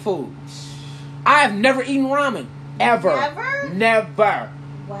poor people food. I have never eaten ramen. Ever. Never.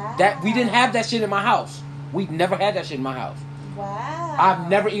 Wow. That we didn't have that shit in my house. We never had that shit in my house. Wow. I've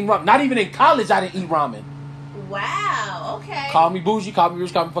never eaten ramen. Not even in college I didn't eat ramen. Wow, okay. Call me bougie, call me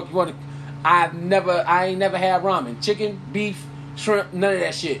rich, call me fuck you want. I ain't never had ramen. Chicken, beef, shrimp, none of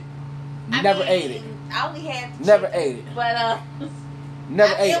that shit. Never ate it. I only had never ate it. But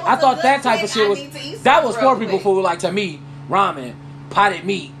never ate it. I thought that type of shit was poor people food. Like to me, ramen, potted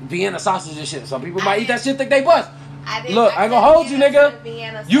meat, Vienna sausage and shit. Some people might eat that shit, think they bust. Look, I ain't gonna hold you,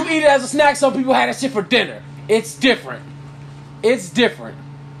 nigga. You eat it as a snack. Some people had that shit for dinner. It's different. It's different.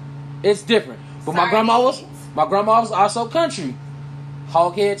 But my grandma was also country.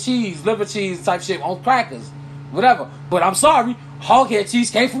 Hoghead cheese, liver cheese type shit on crackers. Whatever. But I'm sorry, hoghead cheese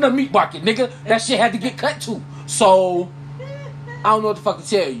came from the meat market, nigga. That shit had to get cut too. So, I don't know what the fuck to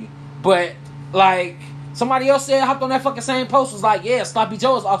tell you. But, like, somebody else hopped on that fucking same post, was like, yeah, Sloppy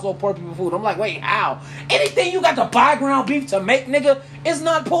Joe is also poor people food. I'm like, wait, how? Anything you got to buy ground beef to make, nigga, is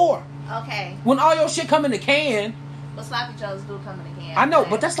not poor. Okay. When all your shit come in the can. But Sloppy Joes do come in the can. I know,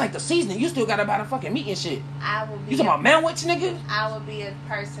 but that's like the seasoning. You still gotta buy the fucking meat and shit. You talking about manwich, nigga? I would be a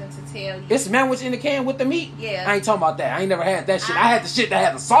person to tell you. It's manwich in the can with the meat? Yeah. I ain't talking about that. I ain't never had that shit. I had the shit that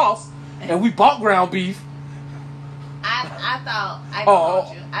had the sauce, and we bought ground beef. I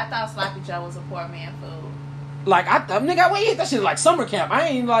thought Sloppy Joe was a poor man food. Like, nigga, we ate that shit like summer camp. I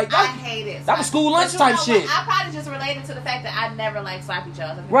ain't like that. I hate it. That was school lunch type shit. I probably just related to the fact that I never liked Sloppy Joes.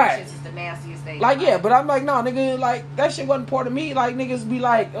 I think right. that shit's just the nastiest thing. Like, yeah, but I'm like, no, nigga, like, that shit wasn't poor to me. Like, niggas be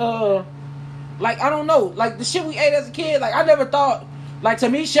like Like, I don't know. Like, the shit we ate as a kid, like, I never thought, like, to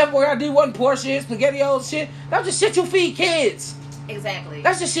me, Chef Boyardee wasn't poor shit, SpaghettiOs shit. That was just shit you feed kids. Exactly.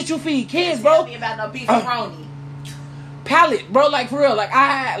 That's just shit you feed kids, Tell bro. me about no beefaroni. Palate, bro, like, for real. Like, I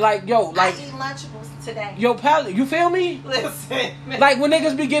had, like, yo, like, I eat Lunchables today. yo, palate, you feel me? Listen. Like, when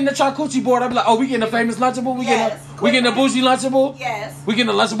niggas be getting the charcuterie board, I be like, oh, we getting the famous Lunchable? We Yes. getting the bougie Lunchable? Yes. We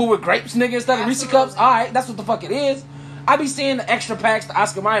getting the Lunchable with grapes, nigga, instead of Reese Absolutely. cups? Alright, that's what the fuck it is. I be seeing the extra packs, the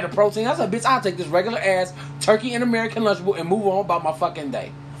Oscar Mayer, the protein. I said, bitch, I'll take this regular ass turkey and American Lunchable and move on about my fucking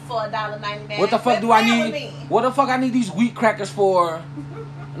day. For $1.99. What the fuck Quit do I playing with need? me. What the fuck I need these wheat crackers for?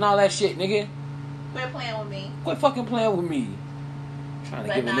 And all that shit, nigga. Quit playing with me. Quit fucking playing with me. Trying to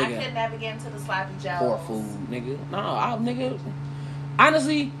But give no, a I could nigga never get into the sloppy joes. poor food, nigga. No, nigga.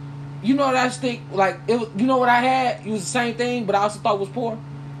 Honestly, you know what I think? Like, it was, you know what I had? It was the same thing, but I also thought it was poor.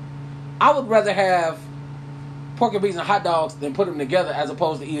 I would rather have pork and beans and hot dogs than put them together as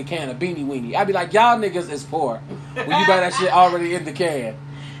opposed to eat a can of Beanie Weenie. I'd be like, y'all niggas is poor when you buy that shit already in the can.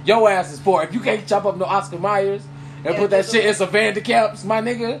 Your ass is poor. If you can't chop up no Oscar Myers and put that shit in some Vanderkamps, my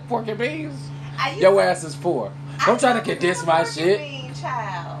nigga, pork and beans, your ass is poor. Don't try to condense my shit. Bean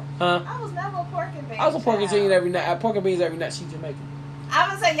child. Huh? I was never a pork and bean I was a pork and child. beans every night. Pork and beans every night. She Jamaican. I'm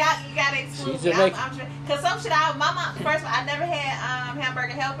gonna say y'all, you gotta exclude She's me. Jamaican. Cause some shit my mom, first of all, I never had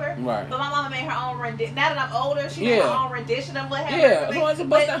Hamburger Helper. Right. But my mama made her own rendition. Now that I'm older, she made Yeah. her own rendition of what Hamburger Yeah, Helper so I just makes.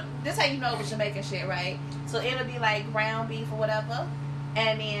 bust But down. this how you know it was Jamaican shit, right? So it'll be like ground beef or whatever,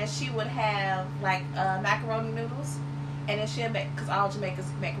 and then she would have like macaroni noodles, and then she'll make, cause all Jamaicans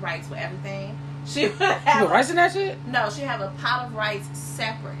make rice with everything. She would You have put rice in that shit? no, she have a pot of rice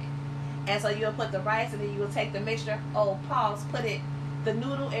separate. And so you'll put the rice and then you will take the mixture. Oh, pause. Put it. The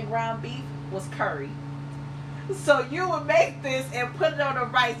noodle and ground beef was curry. So you would make this and put it on the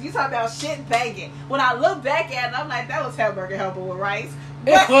rice. You talking about shit banging. When I look back at it, I'm like, that was Hamburger Helper with rice.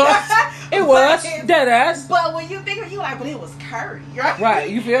 It was. It was. Dead ass. But when you think of it, you like, but it was curry, right? Right,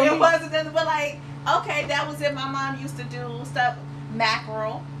 you feel me? It wasn't, but like, okay, that was it. My mom used to do stuff,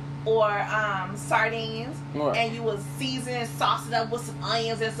 mackerel or sardines, Right. and you would season and sauce it up with some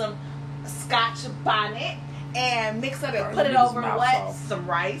onions and some Scotch bonnet, and mix it and Right, put it niggas over mouth what? off. Some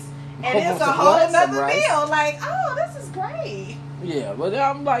rice. And Over it's a some whole what? Some nother rice? meal. Like, oh, this is great. Yeah, but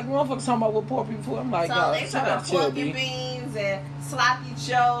I'm like, motherfuckers talking about what poor people food. I'm like, So yo, they I talk about gotta chill, pork and B. beans and sloppy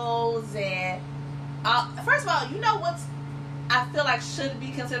joes and first of all, you know what's I feel like should be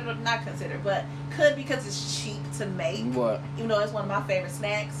considered, not considered, but could because it's cheap to make. What? Even though it's one of my favorite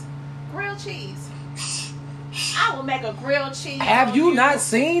snacks, grilled cheese. I will make a grilled cheese. Have on you not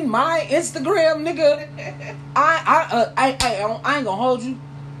seen my Instagram, nigga? I ain't gonna hold you.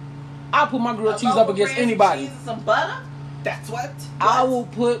 I'll put my grilled A cheese up local against brand of anybody. cheese and some butter. That's what. I will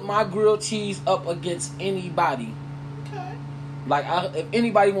put my grilled cheese up against anybody. Okay. Like, if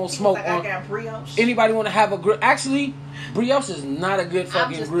anybody wants smoke Like on, I got brioche. anybody want to have a grill. Actually, brioche is not a good I'm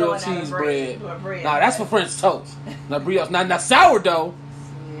fucking just grilled throwing out cheese a bread. bread. Nah, that's for French toast. Now brioche. Now sourdough.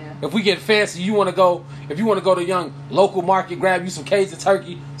 Yeah. If we get fancy, you want to go. If you want to go to young local market, grab you some Cajun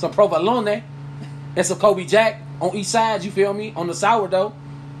turkey, some provolone, and some Kobe Jack on each side. You feel me? On the sourdough,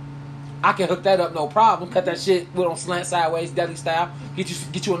 I can hook that up, no problem. Cut that shit with on slant sideways, deli style. Get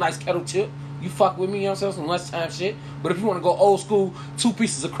you a nice kettle chip. You fuck with me, you know what I'm saying? Some lunchtime shit. But if you want to go old school, 2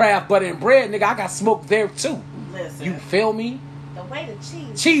 pieces of Kraft butter and bread, nigga, I got smoke there too. Listen. You feel me? The way the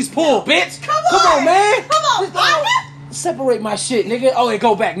cheese. Cheese pull, bitch. Come on, on. man. Come on, partner. Separate my shit, nigga. Oh, it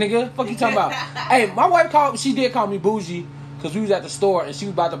go back, nigga. Fuck you talking about? Hey, my wife she did call me bougie because we was at the store and she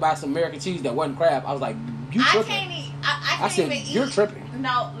was about to buy some American cheese that wasn't Kraft. I was like, you I tripping. can't eat. I can't said, even eat. you're tripping.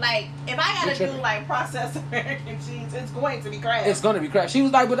 No, like if I You're gotta do tripping. like processed American cheese, it's going to be Kraft. It's gonna be Kraft. She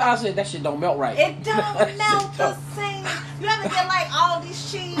was like, but I said that shit don't melt right. It don't That shit melt the don't. same. You ever get like all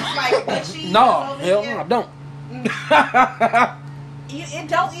these cheese, like the cheese? No, over hell here? no, I don't. It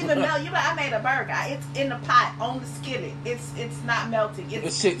don't even melt. You like I made a burger. It's in the pot on the skillet. It's not melting.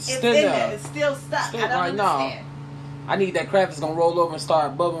 It's It's in still there. there. It's still stuck. Still I don't right now. understand. I need that Kraft that's gonna roll over and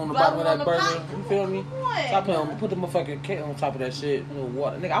start bubbling on the bottom of Bubble that on the burger. pot? You feel me? Come on. Stop playing. Put the motherfucking cake on top of that shit. A little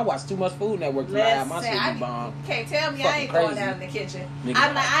water. Nigga, I watch too much Food Network tonight. Listen, My shit be bomb. you can't tell me I Fucking ain't going crazy. down in the kitchen. Nigga,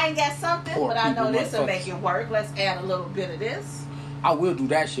 I'm like, I ain't got something, poor but I know people, this will make motherfuckers. it work. Let's add a little bit of this. I will do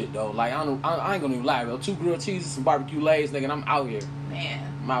that shit though. Like I ain't gonna even lie, bro. 2 grilled cheeses, some barbecue lays, nigga, and I'm out here. Man,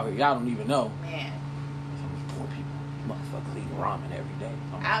 I'm out here. Y'all don't even know. man. Some poor people, motherfuckers eat ramen every day.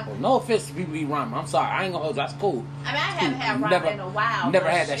 I- Well, no offense to people who eat ramen. I'm sorry. I ain't gonna hold you. That's cool. I mean, I haven't had ramen Never- in a while. never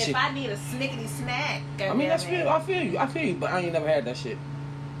but had that if shit. I need a snickety snack, I mean, goddamn I feel it. you. I feel you. But I ain't never had that shit.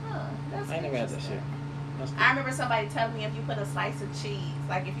 Huh, that's I ain't never had that shit. interesting. I remember somebody telling me if you put a slice of cheese,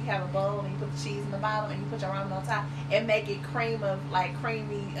 like if you have a bowl and you put the cheese in the bottom and you put your ramen on top, it make it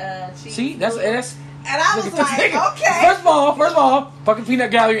creamy cheese. See, that's and I was like, okay. First of all, fucking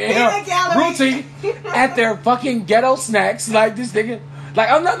Peanut Gallery and Peanut Gallery. routine at their fucking ghetto snacks. Like this nigga, like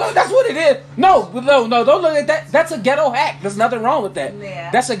oh no, that's what it is. No, don't look at that. That's a ghetto hack. There's nothing wrong with that.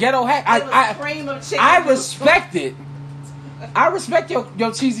 Yeah. That's a ghetto hack. It was cream of chicken. I respect it. I respect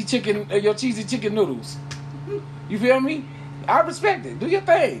your cheesy chicken noodles. You feel me? I respect it. Do your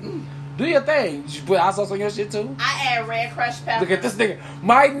thing. Do your thing. You put hot sauce on your shit too? I add red crushed pepper. Look at this nigga.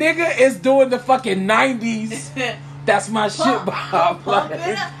 My nigga is doing the fucking 90s. That's my shit, Bob. Like,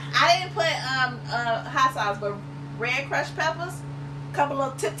 I didn't put hot sauce, but red crushed peppers, couple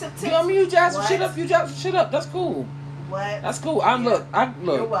of tip. You know what I mean? You jazz some shit up. You jazz some shit up. That's cool. What? That's cool. Look.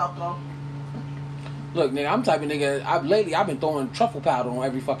 You're welcome. Look, nigga, I'm the type of nigga. I've been throwing truffle powder on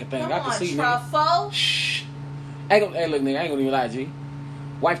every fucking thing. Come I can on, see, truffle. nigga. Shh. Hey, look, nigga, I ain't gonna even lie, G.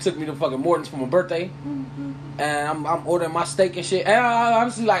 Wife took me to fucking Morton's for my birthday, and I'm ordering my steak and shit. And I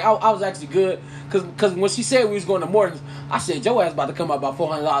honestly, like, I was actually good, cause when she said we was going to Morton's, I said, your ass about to come out about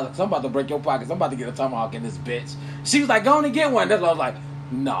 $400, cause I'm about to break your pockets. I'm about to get a tomahawk in this bitch. She was like, go on and get one. That's what I was like,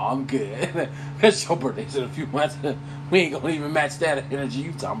 no, I'm good. It's your birthday's in a few months. We ain't gonna even match that energy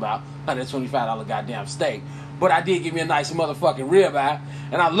you talking about. $125 goddamn steak. But I did give me a nice motherfucking ribeye,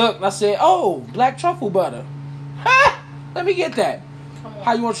 and I looked and I said, oh, black truffle butter. Ha! Let me get that.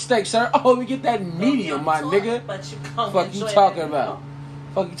 How you want your steak, sir? Oh, let me get that medium, my nigga. But Fuck you talking about?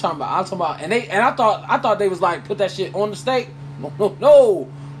 Fuck you talking about? I'm talking about, and I thought they was like put that shit on the steak. No.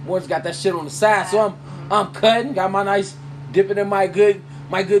 Morton's got that shit on the side, so I'm cutting. Got my nice dipping in my good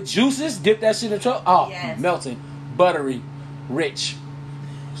juices. Dip that shit in the truck. Oh, yes. Melting, buttery, rich,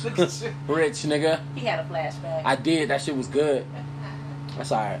 rich nigga. He had a flashback. I did. That shit was good.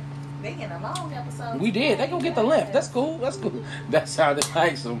 That's alright. They getting a long episode. We did. They gonna get the length. That's cool. That's cool. That sounded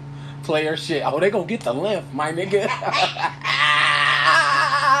like some player shit. Oh, they gonna get the length, my nigga.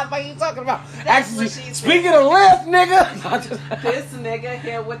 What are you talking about? Actually, speaking of length, nigga. This nigga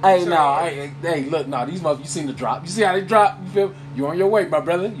here with the hey, look, these motherfuckers, you seen the drop. You see how they drop? You feel? You on your way, my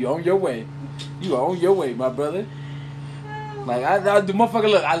brother. You on your way. You on your way, my brother. Like, the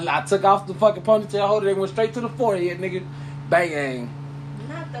motherfucker, look, I took off the fucking ponytail holder. They went straight to the forehead, nigga. Bang.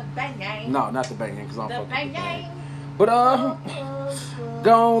 Not the bang. No, not the bang, because I'm the fucking bang. But,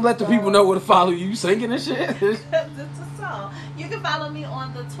 go on, let the people know where to follow you. Singing and shit. It's a song. You can follow me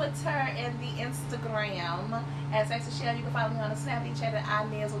on the Twitter and the Instagram at Sexy Shell. You can follow me on the Snapchat at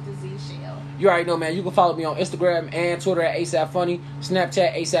iNails with the Z Shell. You already know, man. You can follow me on Instagram and Twitter at ASAPFunny,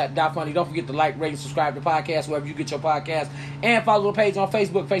 Snapchat ASAP.funny. Don't forget to like, rate, and subscribe to the podcast wherever you get your podcast. And follow the page on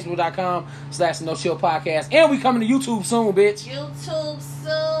Facebook, Facebook.com/No Chill Podcast. And we coming to YouTube soon, bitch. YouTube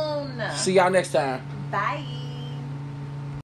soon. See y'all next time. Bye.